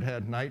 as you would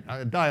have tonight,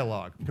 a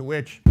dialogue, to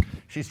which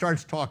she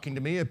starts talking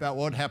to me about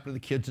what happened to the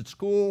kids at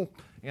school,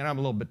 and I'm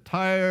a little bit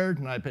tired,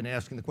 and I've been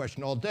asking the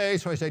question all day,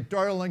 so I say,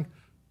 darling,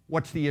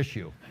 what's the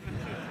issue?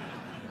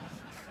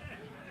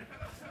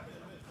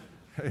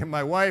 And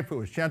my wife,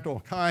 who is gentle,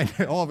 kind,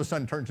 all of a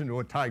sudden turns into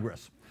a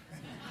tigress.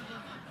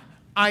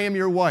 I am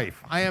your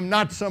wife. I am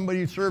not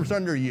somebody who serves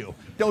under you.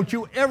 Don't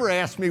you ever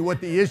ask me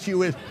what the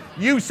issue is.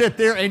 You sit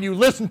there and you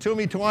listen to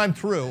me till I'm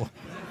through.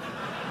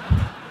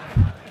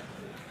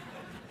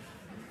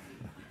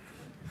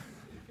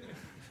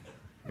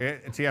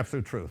 It's the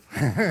absolute truth.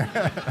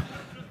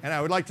 And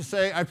I would like to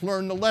say I've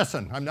learned the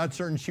lesson. I'm not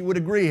certain she would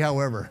agree,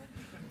 however.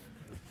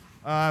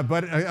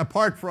 But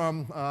apart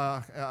from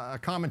a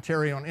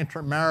commentary on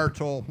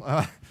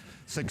intramarital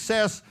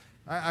success,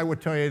 I would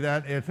tell you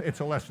that it's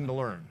a lesson to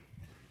learn.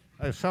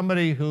 As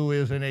somebody who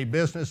is in a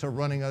business of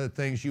running other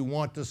things, you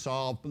want to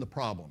solve the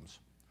problems.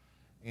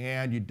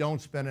 And you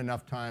don't spend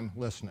enough time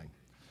listening.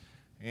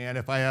 And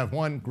if I have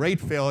one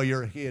great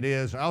failure, it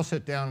is I'll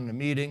sit down in a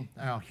meeting,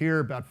 I'll hear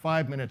about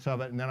 5 minutes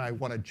of it, and then I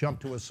want to jump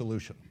to a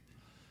solution.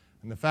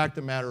 And the fact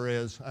of the matter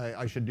is,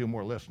 I should do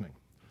more listening.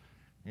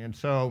 And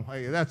so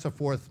that's the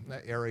fourth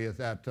area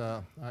that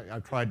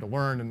I've tried to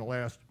learn in the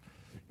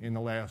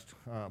last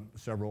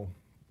several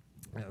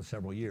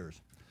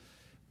years.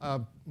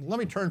 Let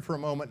me turn for a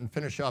moment and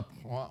finish up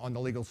on the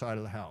legal side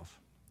of the house.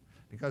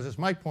 Because as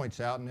Mike points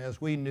out, and as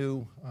we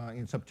knew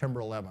in September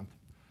 11th,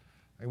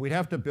 we'd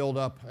have to build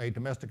up a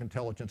domestic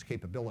intelligence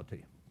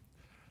capability.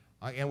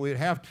 And we'd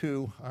have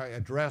to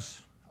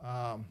address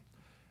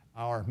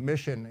our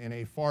mission in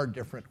a far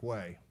different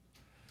way.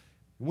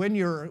 When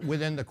you're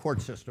within the court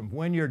system,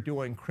 when you're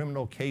doing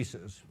criminal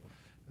cases,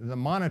 the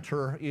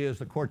monitor is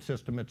the court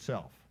system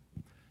itself.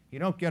 You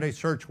don't get a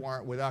search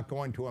warrant without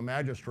going to a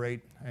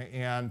magistrate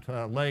and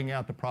laying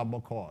out the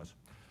probable cause.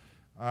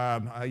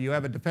 You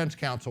have a defense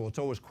counsel that's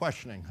always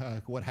questioning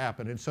what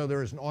happened, and so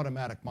there is an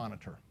automatic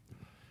monitor.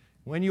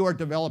 When you are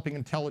developing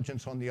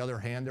intelligence, on the other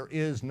hand, there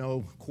is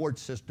no court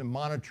system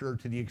monitor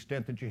to the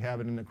extent that you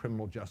have it in the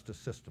criminal justice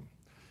system.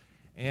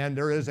 And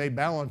there is a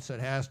balance that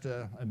has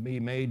to be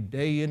made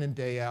day in and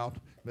day out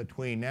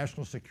between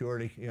national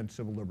security and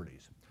civil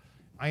liberties.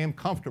 I am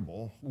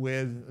comfortable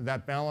with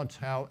that balance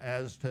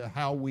as to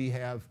how we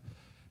have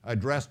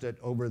addressed it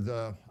over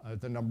the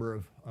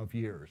number of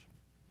years.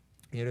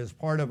 It is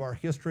part of our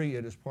history.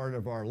 It is part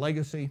of our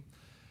legacy.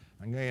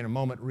 I'm going to in a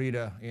moment read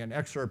an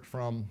excerpt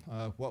from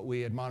what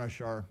we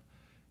admonish our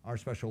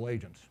special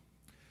agents.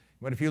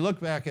 But if you look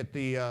back at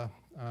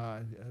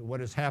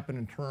what has happened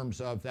in terms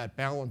of that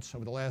balance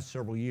over the last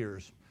several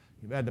years,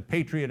 you've had the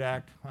Patriot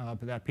Act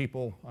that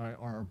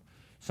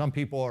some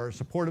people are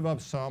supportive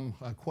of, some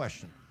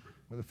question.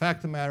 But the fact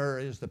of the matter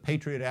is the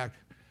Patriot Act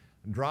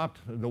dropped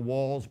the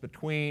walls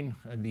between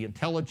the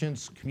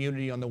intelligence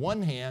community on the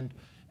one hand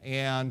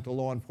and the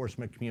law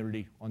enforcement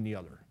community on the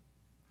other.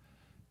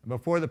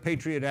 Before the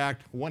Patriot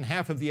Act, one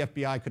half of the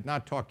FBI could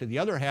not talk to the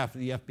other half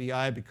of the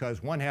FBI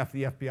because one half of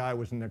the FBI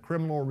was in the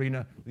criminal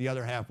arena, the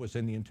other half was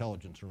in the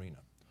intelligence arena.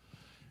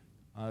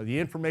 The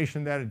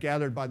information that is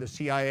gathered by the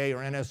CIA or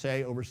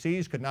NSA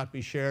overseas could not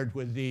be shared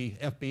with the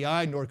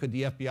FBI, nor could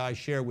the FBI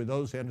share with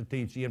those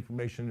entities the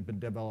information that had been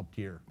developed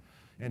here.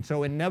 And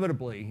so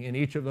inevitably, in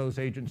each of those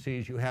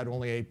agencies, you had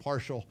only a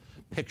partial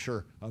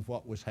picture of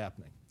what was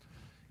happening.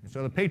 And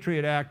so the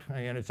Patriot Act,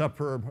 and it's up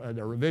for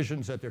the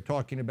revisions that they're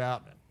talking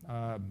about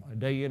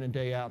day in and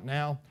day out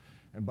now,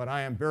 but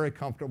I am very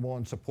comfortable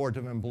and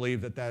supportive and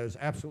believe that that is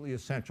absolutely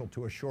essential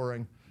to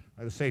assuring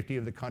the safety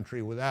of the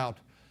country without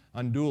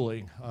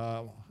unduly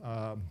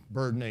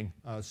burdening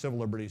civil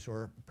liberties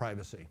or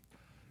privacy.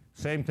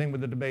 Same thing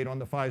with the debate on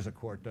the FISA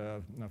court,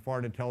 the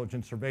Foreign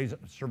Intelligence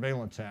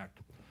Surveillance Act.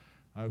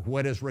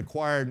 What is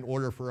required in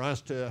order for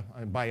us to,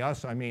 by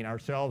us I mean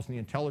ourselves and the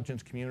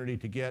intelligence community,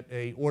 to get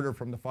an order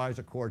from the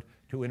FISA court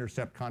to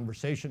intercept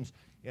conversations.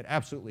 It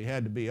absolutely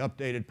had to be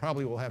updated,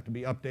 probably will have to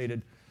be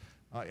updated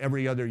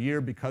every other year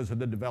because of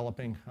the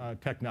developing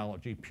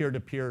technology.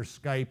 Peer-to-peer,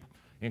 Skype,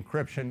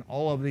 encryption,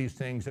 all of these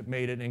things that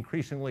made it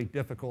increasingly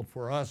difficult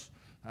for us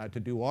to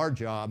do our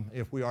job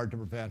if we are to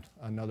prevent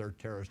another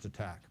terrorist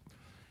attack.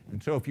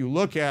 And so if you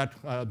look at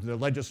the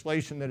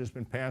legislation that has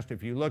been passed,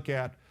 if you look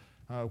at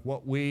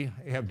what we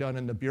have done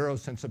in the Bureau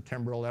since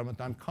September 11th,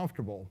 I'm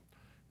comfortable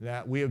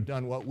that we have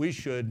done what we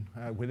should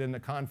within the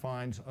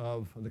confines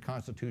of the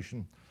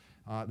Constitution,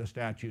 the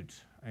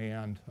statutes,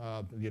 and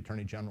the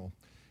Attorney General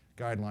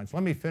guidelines.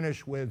 Let me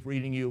finish with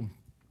reading you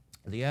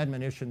the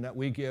admonition that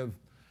we give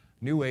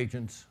new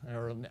agents,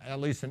 or at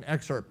least an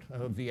excerpt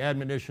of the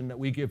admonition that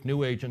we give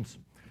new agents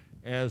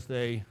as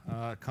they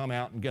come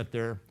out and get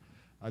their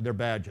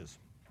badges.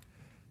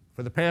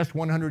 For the past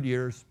 100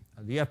 years,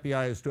 the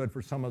FBI has stood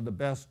for some of the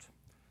best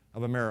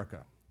of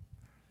America.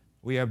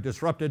 We have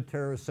disrupted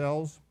terrorist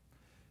cells.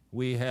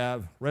 We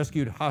have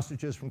rescued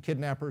hostages from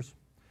kidnappers.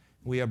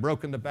 We have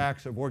broken the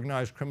backs of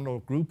organized criminal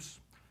groups.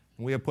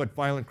 And we have put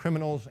violent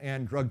criminals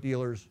and drug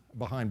dealers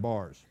behind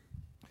bars.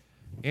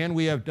 And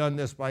we have done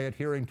this by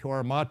adhering to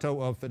our motto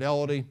of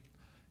fidelity,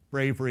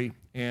 bravery,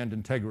 and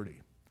integrity,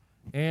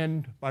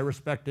 and by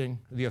respecting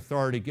the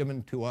authority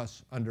given to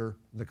us under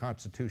the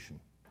Constitution.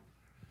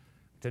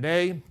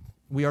 Today,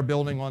 we are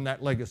building on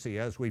that legacy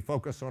as we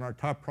focus on our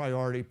top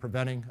priority,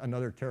 preventing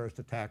another terrorist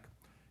attack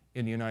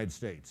in the United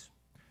States.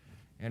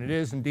 And it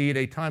is indeed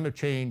a time of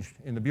change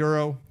in the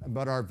Bureau,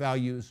 but our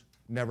values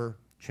never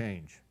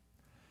change.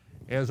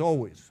 As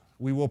always,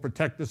 we will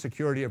protect the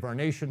security of our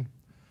nation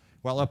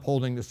while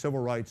upholding the civil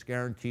rights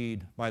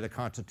guaranteed by the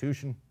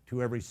Constitution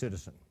to every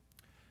citizen.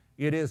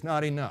 It is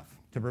not enough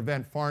to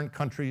prevent foreign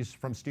countries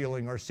from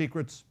stealing our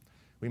secrets.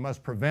 We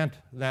must prevent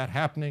that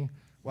happening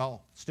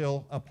while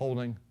still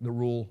upholding the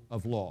rule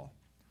of law.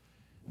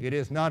 It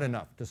is not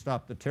enough to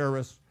stop the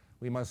terrorist.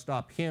 We must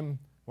stop him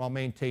while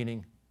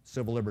maintaining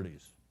civil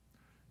liberties.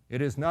 It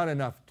is not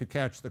enough to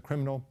catch the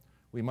criminal.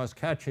 We must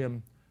catch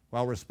him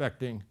while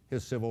respecting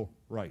his civil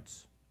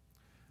rights.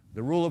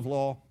 The rule of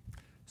law,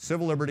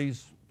 civil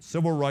liberties,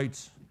 civil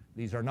rights,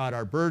 these are not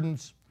our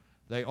burdens.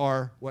 They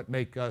are what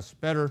make us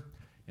better,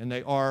 and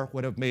they are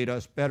what have made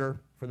us better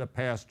for the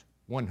past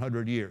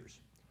 100 years.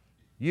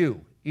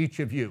 You, each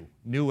of you,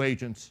 new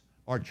agents,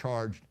 are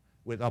charged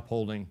with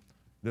upholding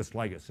this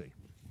legacy.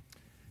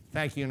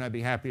 Thank you, and I'd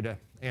be happy to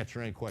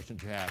answer any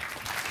questions you have.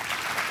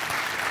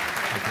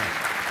 Okay.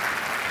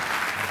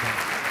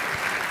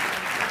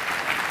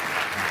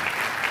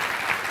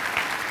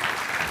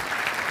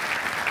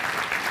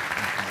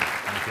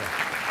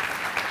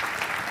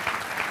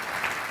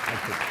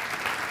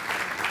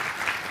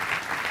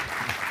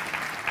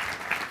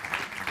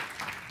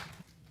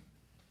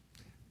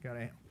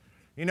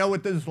 You know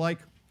what this is like?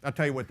 I'll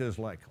tell you what this is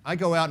like. I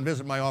go out and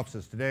visit my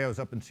offices. Today I was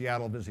up in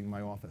Seattle visiting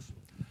my office.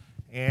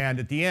 And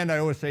at the end I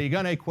always say, you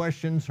got any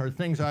questions or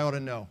things I ought to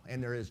know?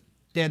 And there is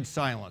dead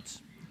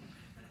silence.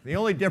 The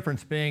only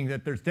difference being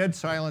that there's dead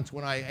silence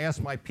when I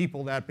ask my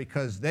people that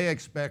because they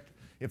expect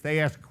if they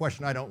ask a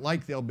question I don't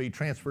like, they'll be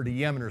transferred to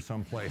Yemen or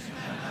someplace.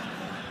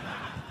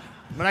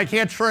 But I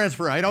can't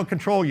transfer. I don't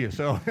control you.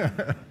 So.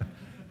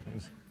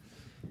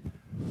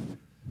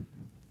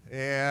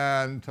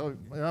 And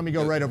let me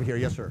go right over here.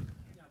 Yes, sir.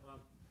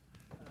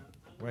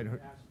 Right.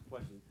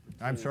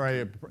 I'm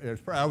sorry.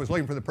 I was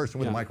looking for the person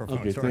with the microphone.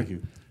 Okay, sorry. thank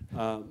you.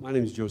 My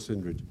name is Joe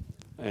Sindridge.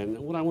 And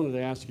what I wanted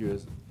to ask you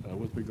is,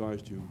 with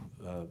regards to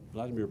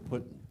Vladimir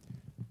Putin,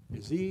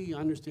 I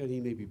understand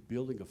he may be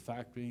building a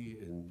factory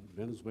in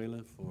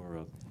Venezuela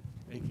for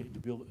to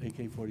build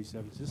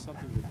AK-47s. Is this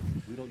something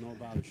that we don't know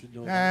about or should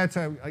know about?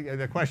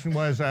 The question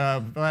was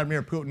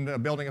Vladimir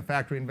Putin building a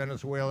factory in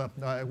Venezuela.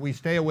 We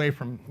stay away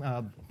from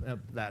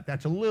that.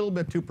 That's a little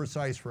bit too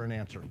precise for an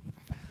answer.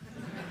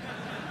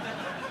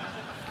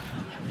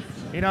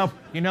 You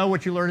know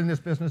what you learn in this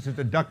business is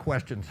to duck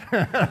questions.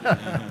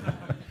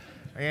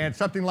 And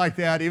something like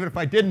that, even if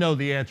I did know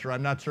the answer,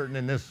 I'm not certain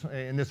in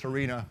this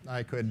arena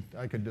I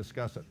could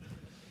discuss it.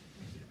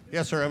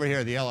 Yes, sir, over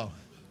here, the yellow.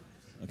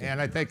 Okay. And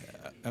I think.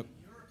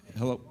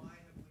 Hello. Why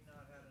have we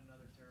not had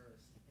another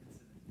terrorist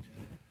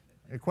incident?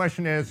 The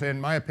question is, in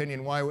my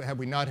opinion, why have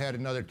we not had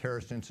another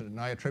terrorist incident?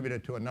 And I attribute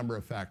it to a number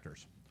of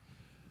factors.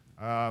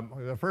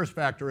 The first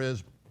factor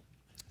is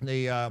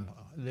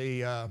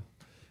the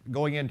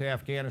going into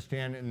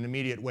Afghanistan in the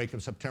immediate wake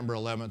of September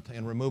 11th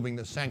and removing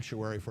the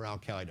sanctuary for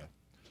al-Qaeda.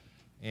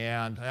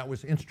 And that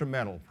was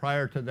instrumental.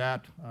 Prior to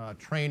that,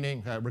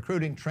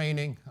 recruiting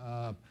training,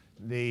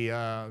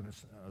 the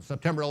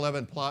September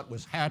 11th plot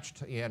was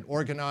hatched and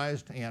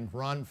organized and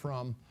run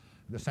from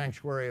the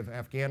sanctuary of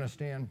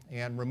Afghanistan,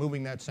 and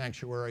removing that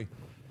sanctuary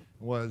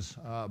was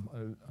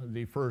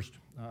the first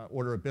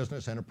order of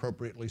business, and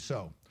appropriately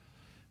so.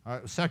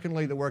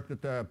 Secondly, the work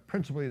that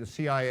principally the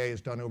CIA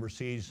has done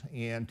overseas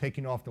in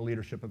taking off the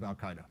leadership of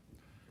al-Qaeda.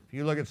 If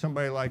you look at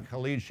somebody like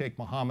Khalid Sheikh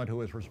Mohammed, who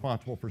was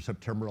responsible for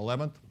September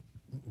 11th,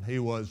 he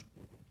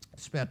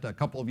spent a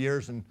couple of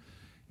years in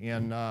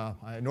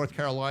North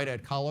Carolina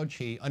at college.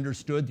 He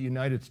understood the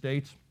United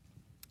States,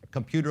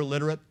 computer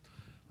literate,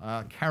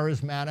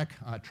 charismatic,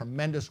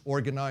 tremendous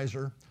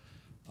organizer,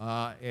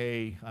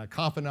 a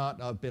confidant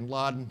of bin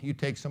Laden. You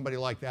take somebody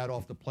like that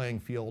off the playing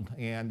field,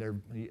 and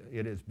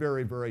it is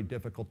very, very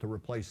difficult to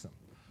replace them.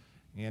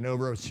 And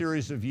over a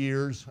series of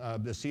years,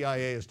 the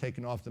CIA has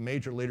taken off the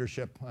major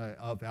leadership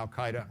of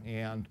al-Qaeda,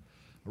 and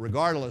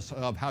regardless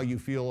of how you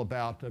feel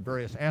about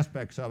various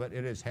aspects of it,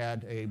 it has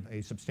had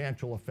a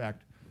substantial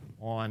effect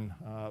on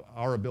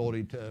our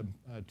ability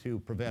to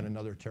prevent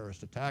another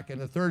terrorist attack. And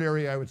the third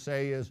area I would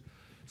say is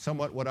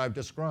somewhat what I've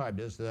described,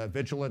 is the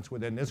vigilance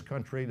within this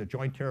country, the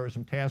Joint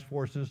Terrorism Task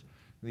Forces,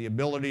 the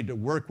ability to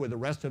work with the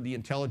rest of the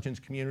intelligence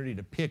community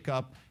to pick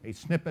up a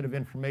snippet of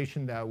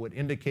information that would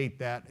indicate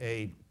that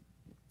a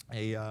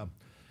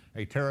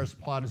terrorist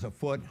plot is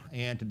afoot,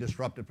 and to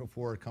disrupt it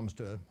before it comes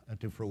to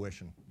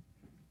fruition.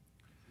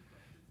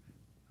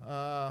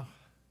 Right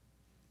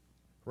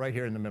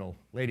here in the middle,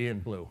 lady in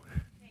blue.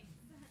 Thanks.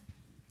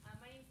 My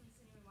name is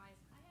Lisa Newman-Wise.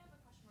 I have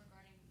a question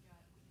regarding what you said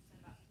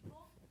about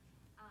people.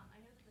 I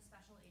know that the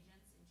special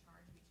agents in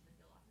charge of each of the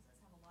field offices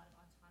have a lot of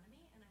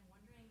autonomy, and I'm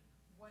wondering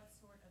what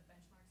sort of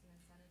benchmarks and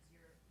incentives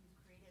you've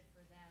created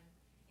for them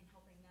in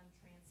helping them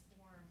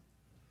transform,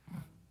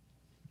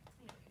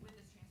 with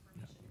this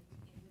transformation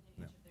within each of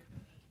their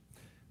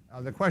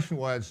domains. The question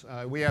was,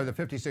 we have the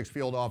 56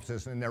 field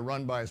offices, and they're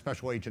run by a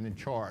special agent in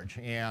charge.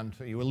 And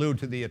you allude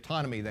to the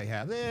autonomy they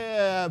have.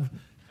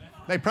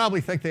 They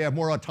probably think they have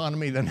more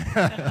autonomy than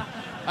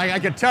I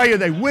can tell you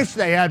they wish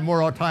they had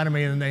more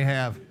autonomy than they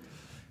have.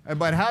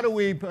 But how do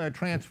we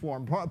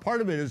transform?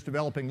 Part of it is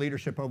developing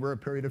leadership over a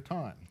period of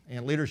time,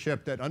 and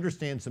leadership that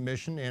understands the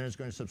mission and is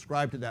going to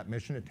subscribe to that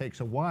mission. It takes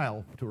a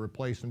while to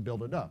replace and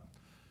build it up.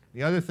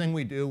 The other thing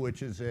we do,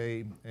 which is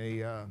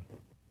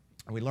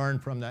we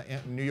learned from the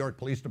New York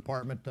Police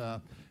Department,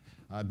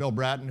 Bill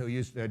Bratton,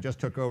 who just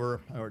took over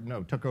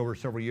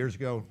several years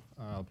ago,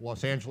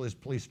 Los Angeles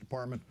Police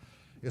Department,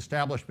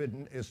 established it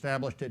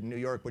in New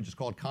York, which is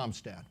called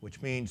ComStat,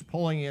 which means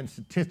pulling in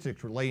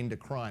statistics relating to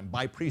crime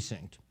by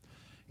precinct.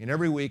 And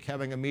every week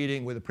having a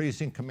meeting with the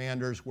precinct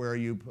commanders where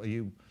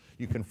you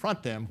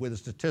confront them with the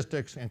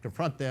statistics and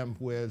confront them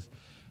with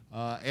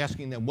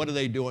asking them what are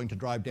they doing to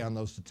drive down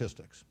those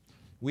statistics.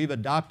 We've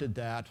adopted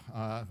that.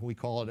 We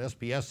call it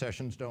SPS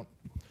sessions. I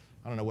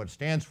don't know what it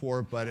stands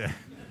for, but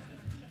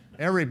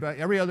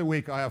every other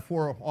week I have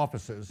 4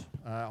 offices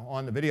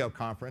on the video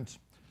conference,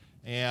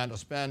 and I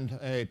spend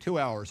 2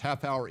 hours,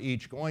 half hour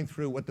each, going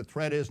through what the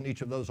threat is in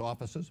each of those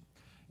offices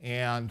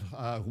and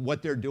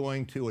what they're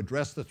doing to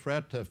address the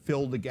threat, to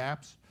fill the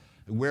gaps.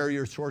 Where are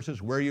your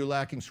sources? Where are you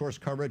lacking source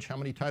coverage? How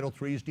many Title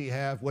IIIs do you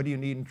have? What do you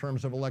need in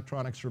terms of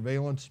electronic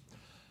surveillance?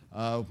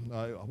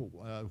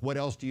 What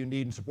else do you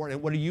need in support?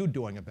 And what are you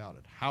doing about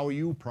it? How are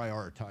you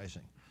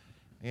prioritizing?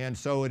 And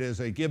so it is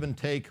a give and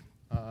take.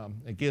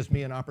 It gives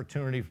me an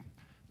opportunity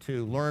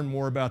to learn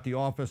more about the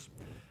office.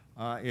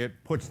 It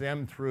puts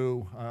them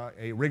through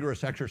a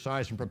rigorous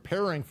exercise in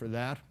preparing for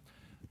that,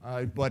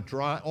 but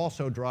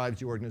also drives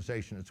the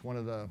organization. It's one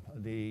of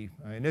the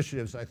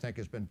initiatives I think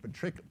has been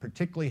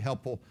particularly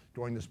helpful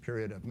during this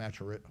period of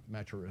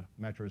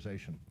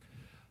maturization.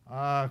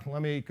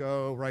 Let me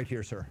go right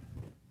here, sir.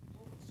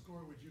 What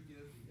score would you give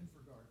the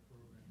InfraGard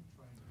program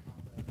trying to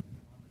combat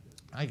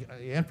economic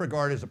discrimination?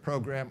 InfraGard is a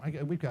program,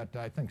 we've got,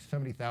 I think,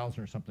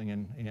 70,000 or something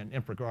in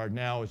InfraGard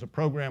now. Is a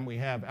program we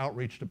have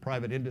outreach to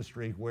private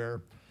industry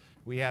where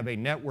we have a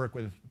network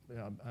with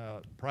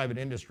private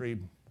industry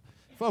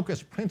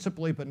focused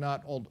principally, but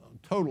not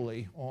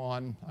totally,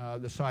 on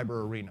the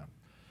cyber arena.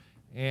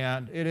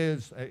 And it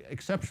is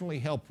exceptionally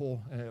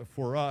helpful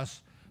for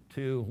us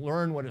to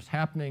learn what is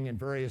happening in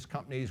various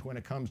companies when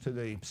it comes to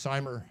the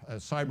cyber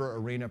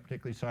arena,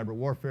 particularly cyber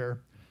warfare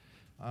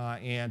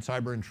and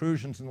cyber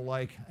intrusions and the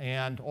like,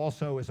 and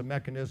also as a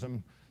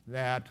mechanism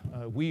that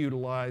we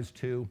utilize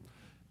to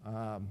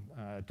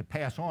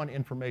pass on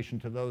information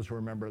to those who are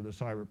a member of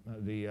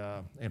the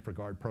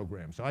InfraGard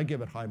program. So I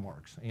give it high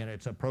marks, and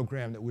it's a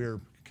program that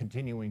we're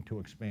continuing to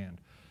expand.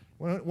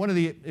 One of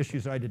the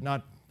issues I did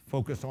not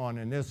focus on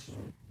in this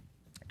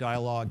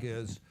dialogue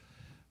is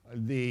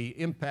the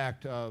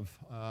impact of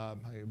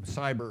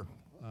cyber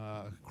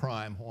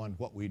crime on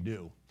what we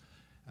do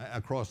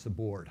across the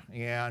board.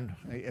 And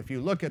if you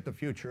look at the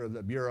future of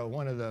the Bureau,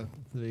 one of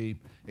the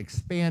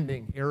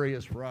expanding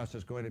areas for us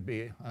is going to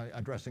be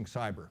addressing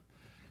cyber.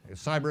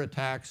 Cyber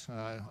attacks,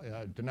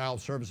 denial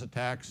of service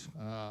attacks,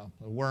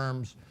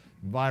 worms,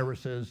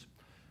 viruses,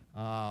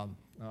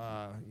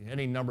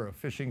 any number of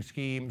phishing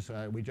schemes.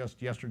 We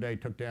just yesterday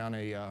took down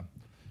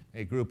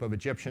a group of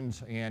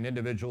Egyptians and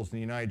individuals in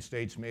the United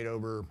States, made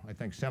over, I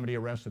think, 70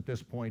 arrests at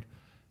this point,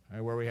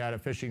 where we had a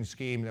phishing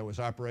scheme that was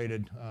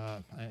operated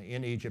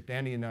in Egypt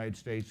and the United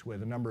States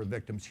with a number of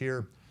victims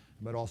here,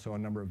 but also a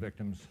number of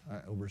victims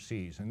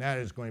overseas. And that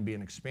is going to be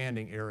an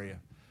expanding area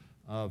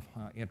of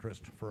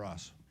interest for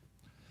us.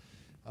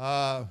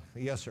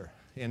 Yes, sir,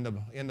 in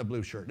the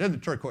blue shirt, in the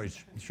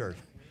turquoise shirt.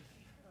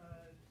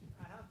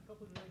 I have a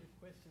couple of related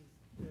questions.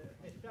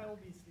 FBI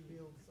obviously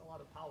wields a lot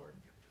of power,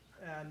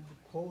 and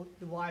quote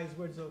the wise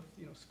words of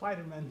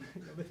Spider-Man: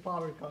 "With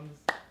power comes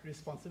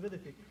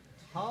responsibility."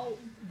 How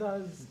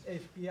does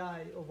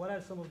FBI, or what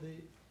are some of the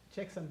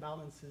checks and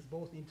balances,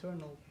 both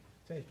internal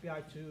to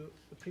FBI, to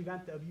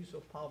prevent the abuse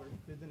of power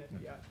within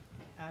FBI?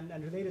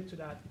 And related to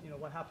that,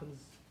 what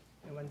happens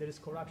when there is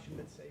corruption,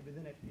 let's say,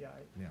 within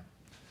FBI?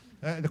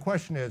 Yeah. The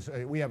question is,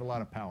 we have a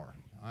lot of power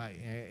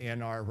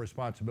in our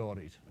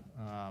responsibilities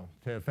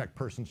to affect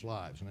persons'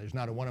 lives, and there's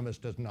not a one of us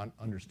does not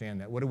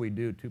understand that. What do we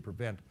do to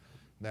prevent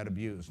that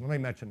abuse? Let me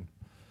mention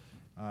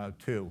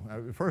two.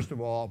 First of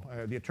all,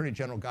 the Attorney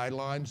General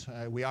guidelines.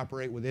 We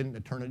operate within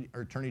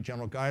Attorney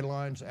General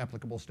guidelines,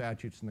 applicable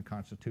statutes, and the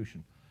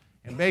Constitution.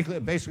 And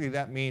basically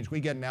that means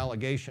we get an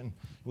allegation,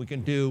 we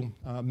can do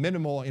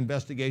minimal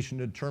investigation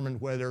to determine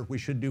whether we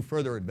should do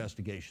further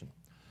investigation.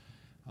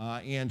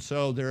 And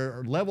so there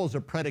are levels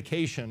of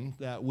predication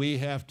that we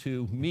have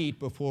to meet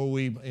before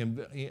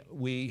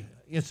we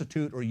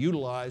institute or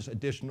utilize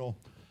additional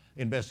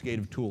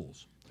investigative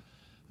tools.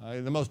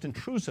 The most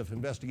intrusive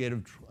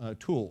investigative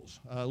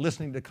tools,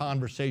 listening to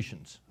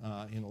conversations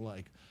and the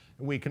like,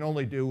 we can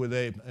only do with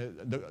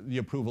the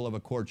approval of a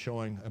court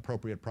showing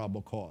appropriate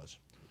probable cause.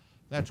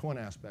 That's one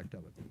aspect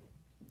of it.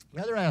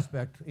 The other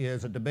aspect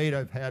is a debate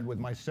I've had with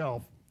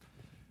myself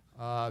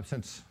to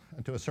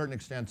a certain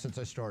extent, since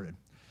I started.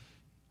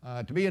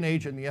 To be an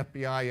agent in the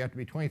FBI, you have to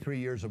be 23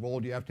 years of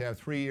old. You have to have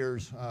 3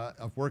 years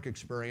of work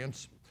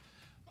experience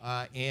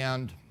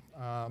and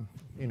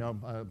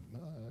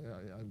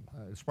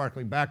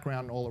sparkling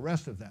background and all the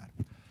rest of that.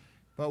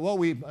 But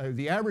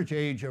the average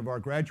age of our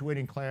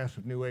graduating class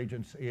of new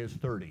agents is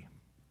 30.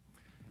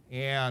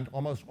 And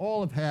almost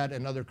all have had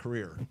another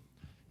career.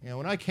 And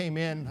when I came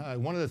in,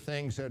 one of the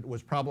things that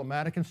was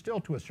problematic, and still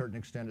to a certain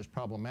extent is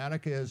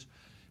problematic, is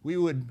we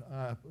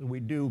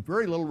do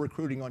very little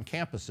recruiting on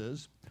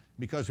campuses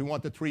because we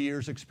want the 3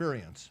 years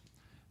experience.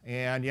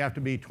 And you have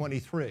to be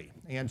 23.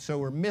 And so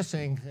we're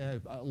missing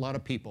a lot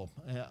of people.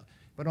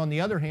 But on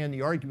the other hand,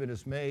 the argument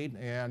is made,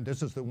 and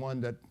this is the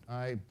one that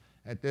I,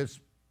 at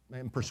this,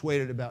 am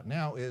persuaded about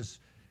now, is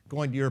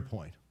going to your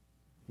point.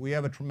 We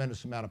have a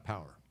tremendous amount of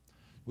power.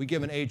 We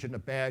give an agent a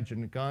badge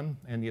and a gun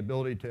and the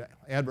ability to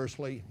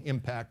adversely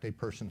impact a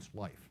person's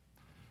life.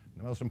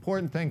 The most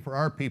important thing for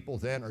our people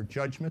then are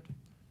judgment,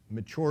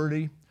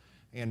 maturity,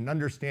 and an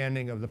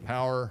understanding of the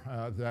power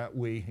that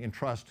we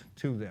entrust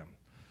to them.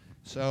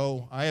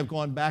 So I have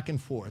gone back and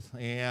forth,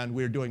 and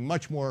we're doing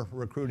much more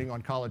recruiting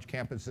on college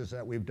campuses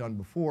than we've done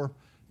before,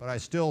 but I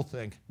still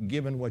think,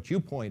 given what you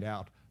point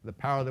out, the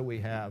power that we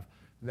have,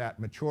 that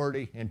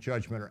maturity and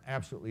judgment are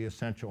absolutely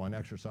essential in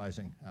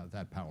exercising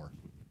that power.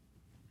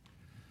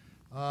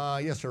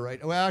 Yes, sir,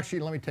 right. Well,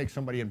 actually, let me take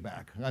somebody in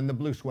back on the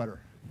blue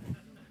sweater.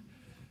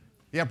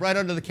 Yep, right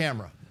under the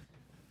camera.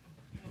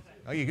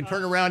 Oh, you can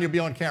turn around, you'll be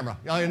on camera.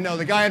 Oh, no,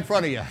 the guy in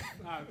front of you.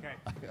 Okay,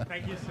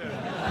 thank you, sir.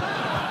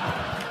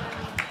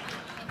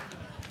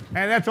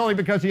 And that's only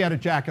because he had a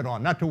jacket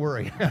on, not to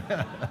worry. So,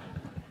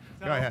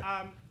 Go ahead.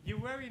 You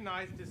very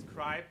nice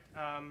described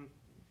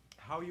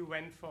how you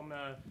went from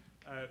a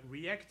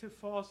reactive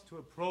force to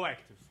a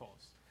proactive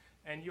force.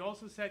 And you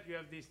also said you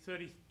have these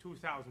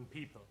 32,000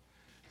 people.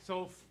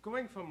 So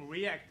going from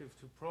reactive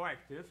to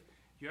proactive,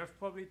 you have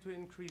probably to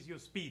increase your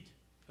speed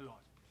a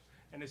lot,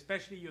 and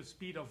especially your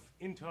speed of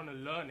internal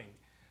learning.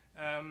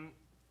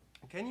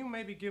 Can you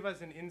maybe give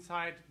us an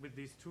insight with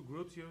these two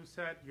groups you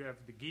said? You have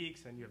the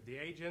geeks and you have the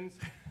agents.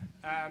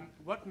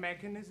 What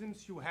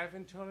mechanisms you have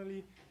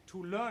internally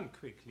to learn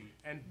quickly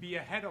and be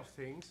ahead of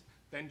things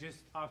than just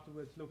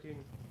afterwards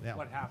looking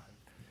what happened?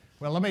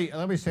 Well,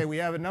 let me say we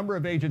have a number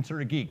of agents that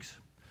are geeks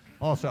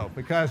also,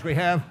 because we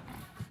have,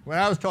 what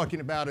I was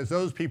talking about is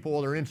those people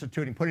that are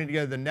instituting, putting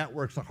together the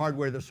networks, the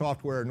hardware, the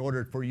software in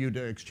order for you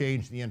to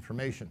exchange the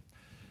information.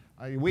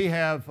 We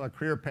have a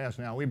career paths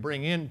now. We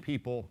bring in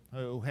people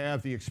who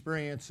have the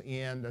experience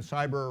in the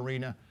cyber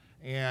arena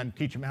and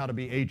teach them how to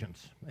be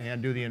agents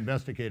and do the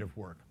investigative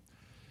work.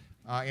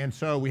 And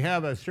so we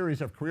have a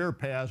series of career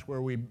paths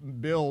where we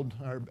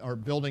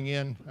bringing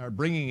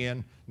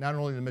in not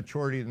only the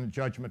maturity and the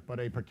judgment,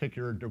 but a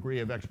particular degree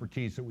of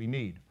expertise that we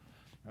need.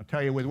 I'll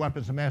tell you, with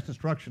weapons of mass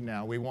destruction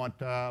now, we want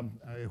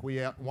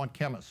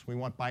chemists, we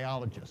want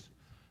biologists.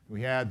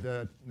 We had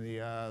not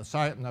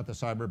the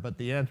cyber, but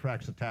the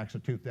anthrax attacks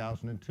of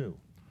 2002.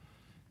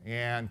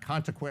 And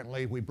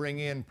consequently, we bring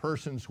in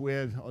persons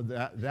with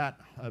that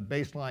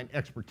baseline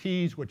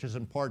expertise, which is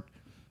in part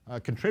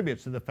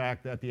contributes to the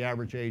fact that the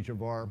average age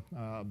of our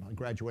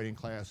graduating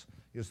class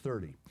is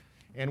 30.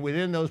 And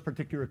within those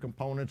particular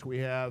components, we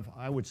have,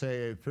 I would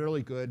say, a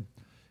fairly good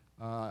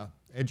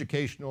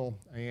educational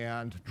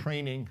and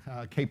training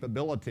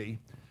capability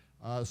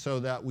so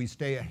that we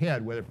stay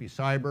ahead, whether it be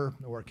cyber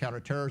or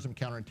counterterrorism,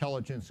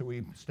 counterintelligence, so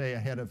we stay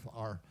ahead of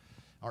our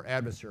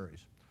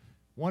adversaries.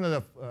 One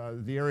of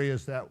the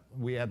areas that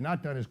we have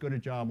not done as good a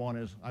job on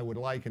as I would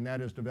like, and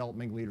that is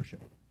developing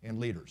leadership and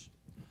leaders.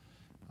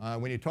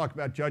 When you talk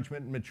about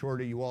judgment and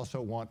maturity, you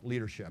also want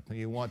leadership. And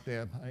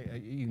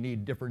you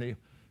need different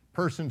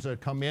persons that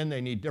come in.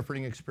 They need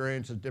differing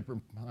experiences,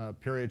 different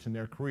periods in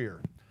their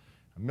career.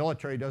 The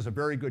military does a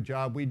very good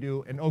job. We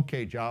do an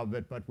okay job of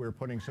it, but we're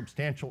putting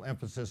substantial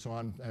emphasis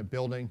on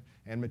building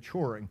and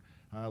maturing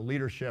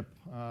leadership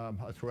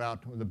throughout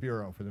the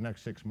Bureau for the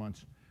next 6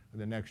 months of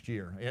the next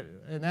year.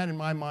 And that, in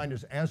my mind,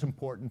 is as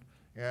important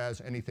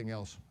as anything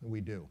else that we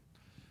do.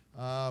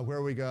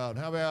 Where we go?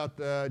 How about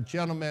the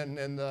gentleman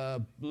in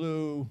the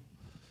blue?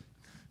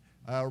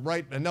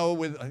 Right? No,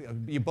 with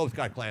you both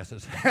got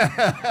glasses.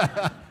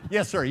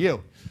 Yes, sir.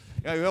 You.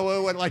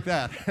 Went like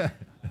that.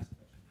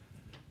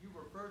 You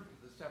referred to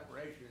the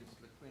separations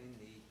between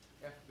the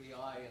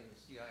FBI and the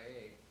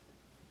CIA.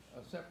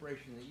 A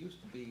separation that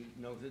used to be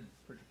noted,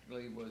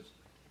 particularly, was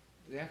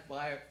the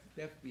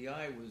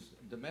FBI was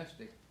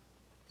domestic,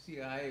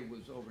 CIA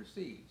was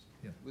overseas.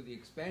 Yeah. With the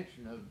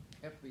expansion of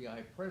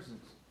FBI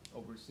presence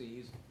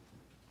overseas,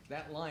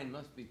 that line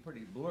must be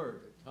pretty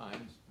blurred at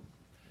times.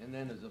 And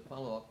then as a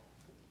follow-up,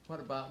 what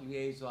about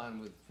liaison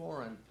with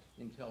foreign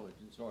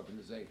intelligence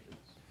organizations?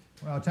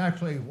 Well, it's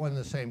actually one and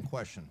the same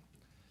question.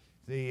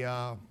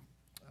 You'll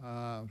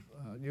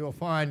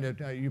find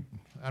that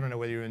I don't know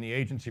whether you're in the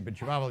agency, but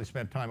you've obviously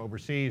spent time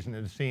overseas and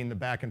have seen the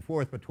back and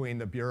forth between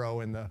the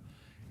Bureau and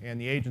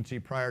the agency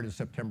prior to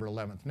September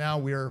 11th. Now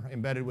we're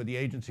embedded with the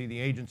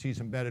agency's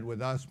embedded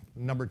with us.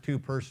 Number 2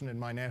 person in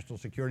my National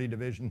Security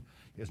Division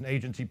is an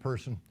agency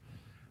person.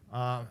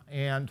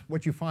 And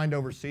what you find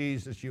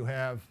overseas is you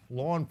have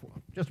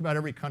just about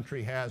every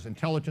country has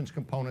intelligence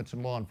components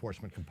and law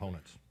enforcement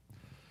components.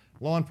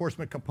 Law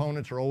enforcement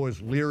components are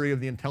always leery of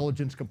the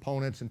intelligence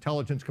components.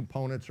 Intelligence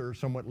components are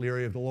somewhat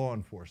leery of the law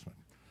enforcement.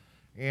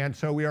 And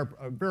so we are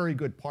very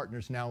good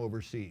partners now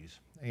overseas.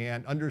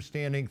 And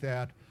understanding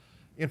that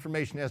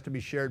information has to be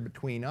shared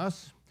between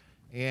us,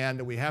 and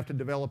that we have to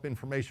develop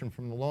information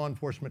from the law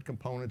enforcement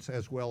components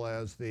as well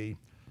as the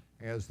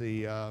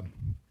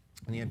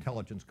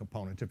intelligence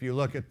components. If you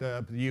look at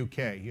the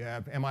UK, you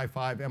have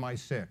MI5,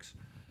 MI6.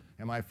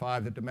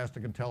 MI5, the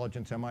domestic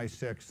intelligence,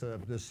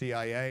 MI6, the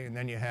CIA, and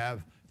then you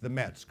have the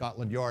Met,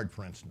 Scotland Yard,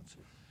 for instance.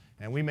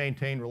 And we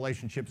maintain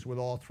relationships with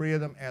all 3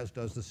 of them, as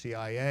does the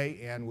CIA,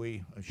 and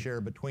we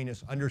share between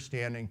us,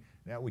 understanding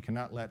that we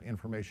cannot let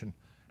information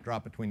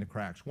drop between the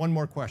cracks. One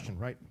more question,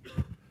 right?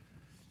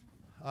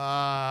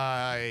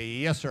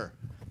 Yes, sir.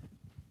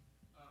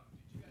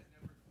 Did you guys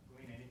never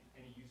glean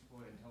any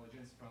useful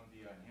intelligence from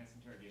the enhanced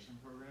interrogation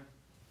program?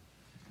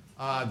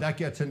 That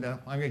gets into,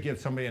 I'm going to give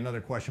somebody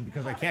another question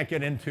because I can't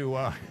get into,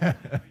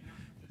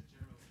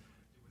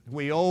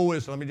 we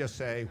always, let me just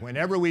say,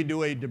 whenever we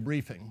do a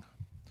debriefing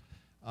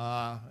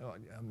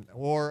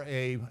or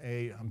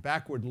a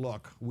backward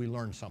look, we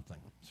learn something.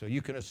 So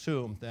you can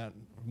assume that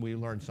we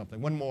learned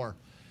something. One more.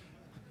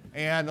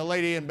 And the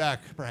lady in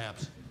back,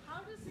 perhaps. How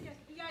does the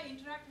FBI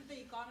interact with the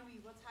economy?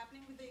 What's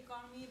happening with the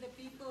economy, the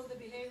people, the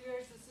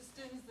behaviors, the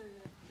systems,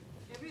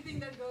 everything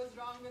that goes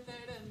wrong with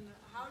it, and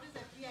how does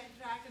FBI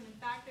interact and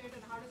impact it,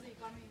 and how does the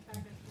economy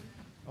impact it?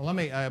 Well, let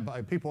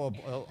me, people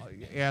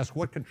ask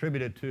what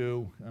contributed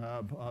to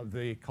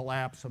the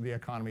collapse of the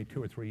economy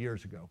 2 or 3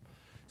 years ago.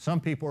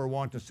 Some people are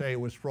wanting to say it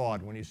was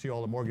fraud when you see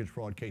all the mortgage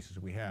fraud cases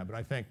we have, but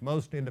I think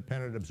most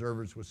independent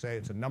observers would say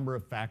it's a number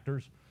of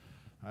factors.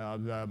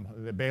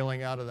 The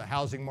bailing out of the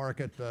housing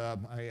market,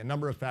 a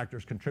number of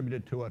factors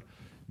contributed to it.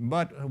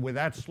 But with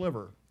that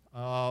sliver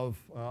of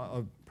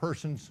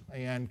persons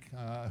and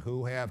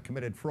who have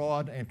committed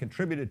fraud and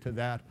contributed to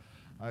that,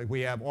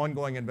 we have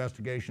ongoing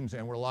investigations,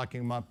 and we're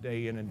locking them up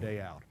day in and day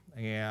out.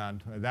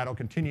 And that'll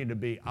continue to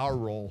be our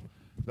role.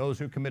 Those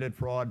who committed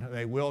fraud,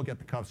 they will get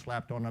the cuffs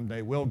slapped on them,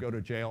 they will go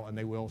to jail, and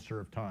they will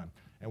serve time.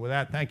 And with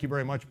that, thank you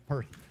very much.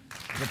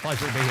 It's a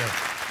pleasure to be here.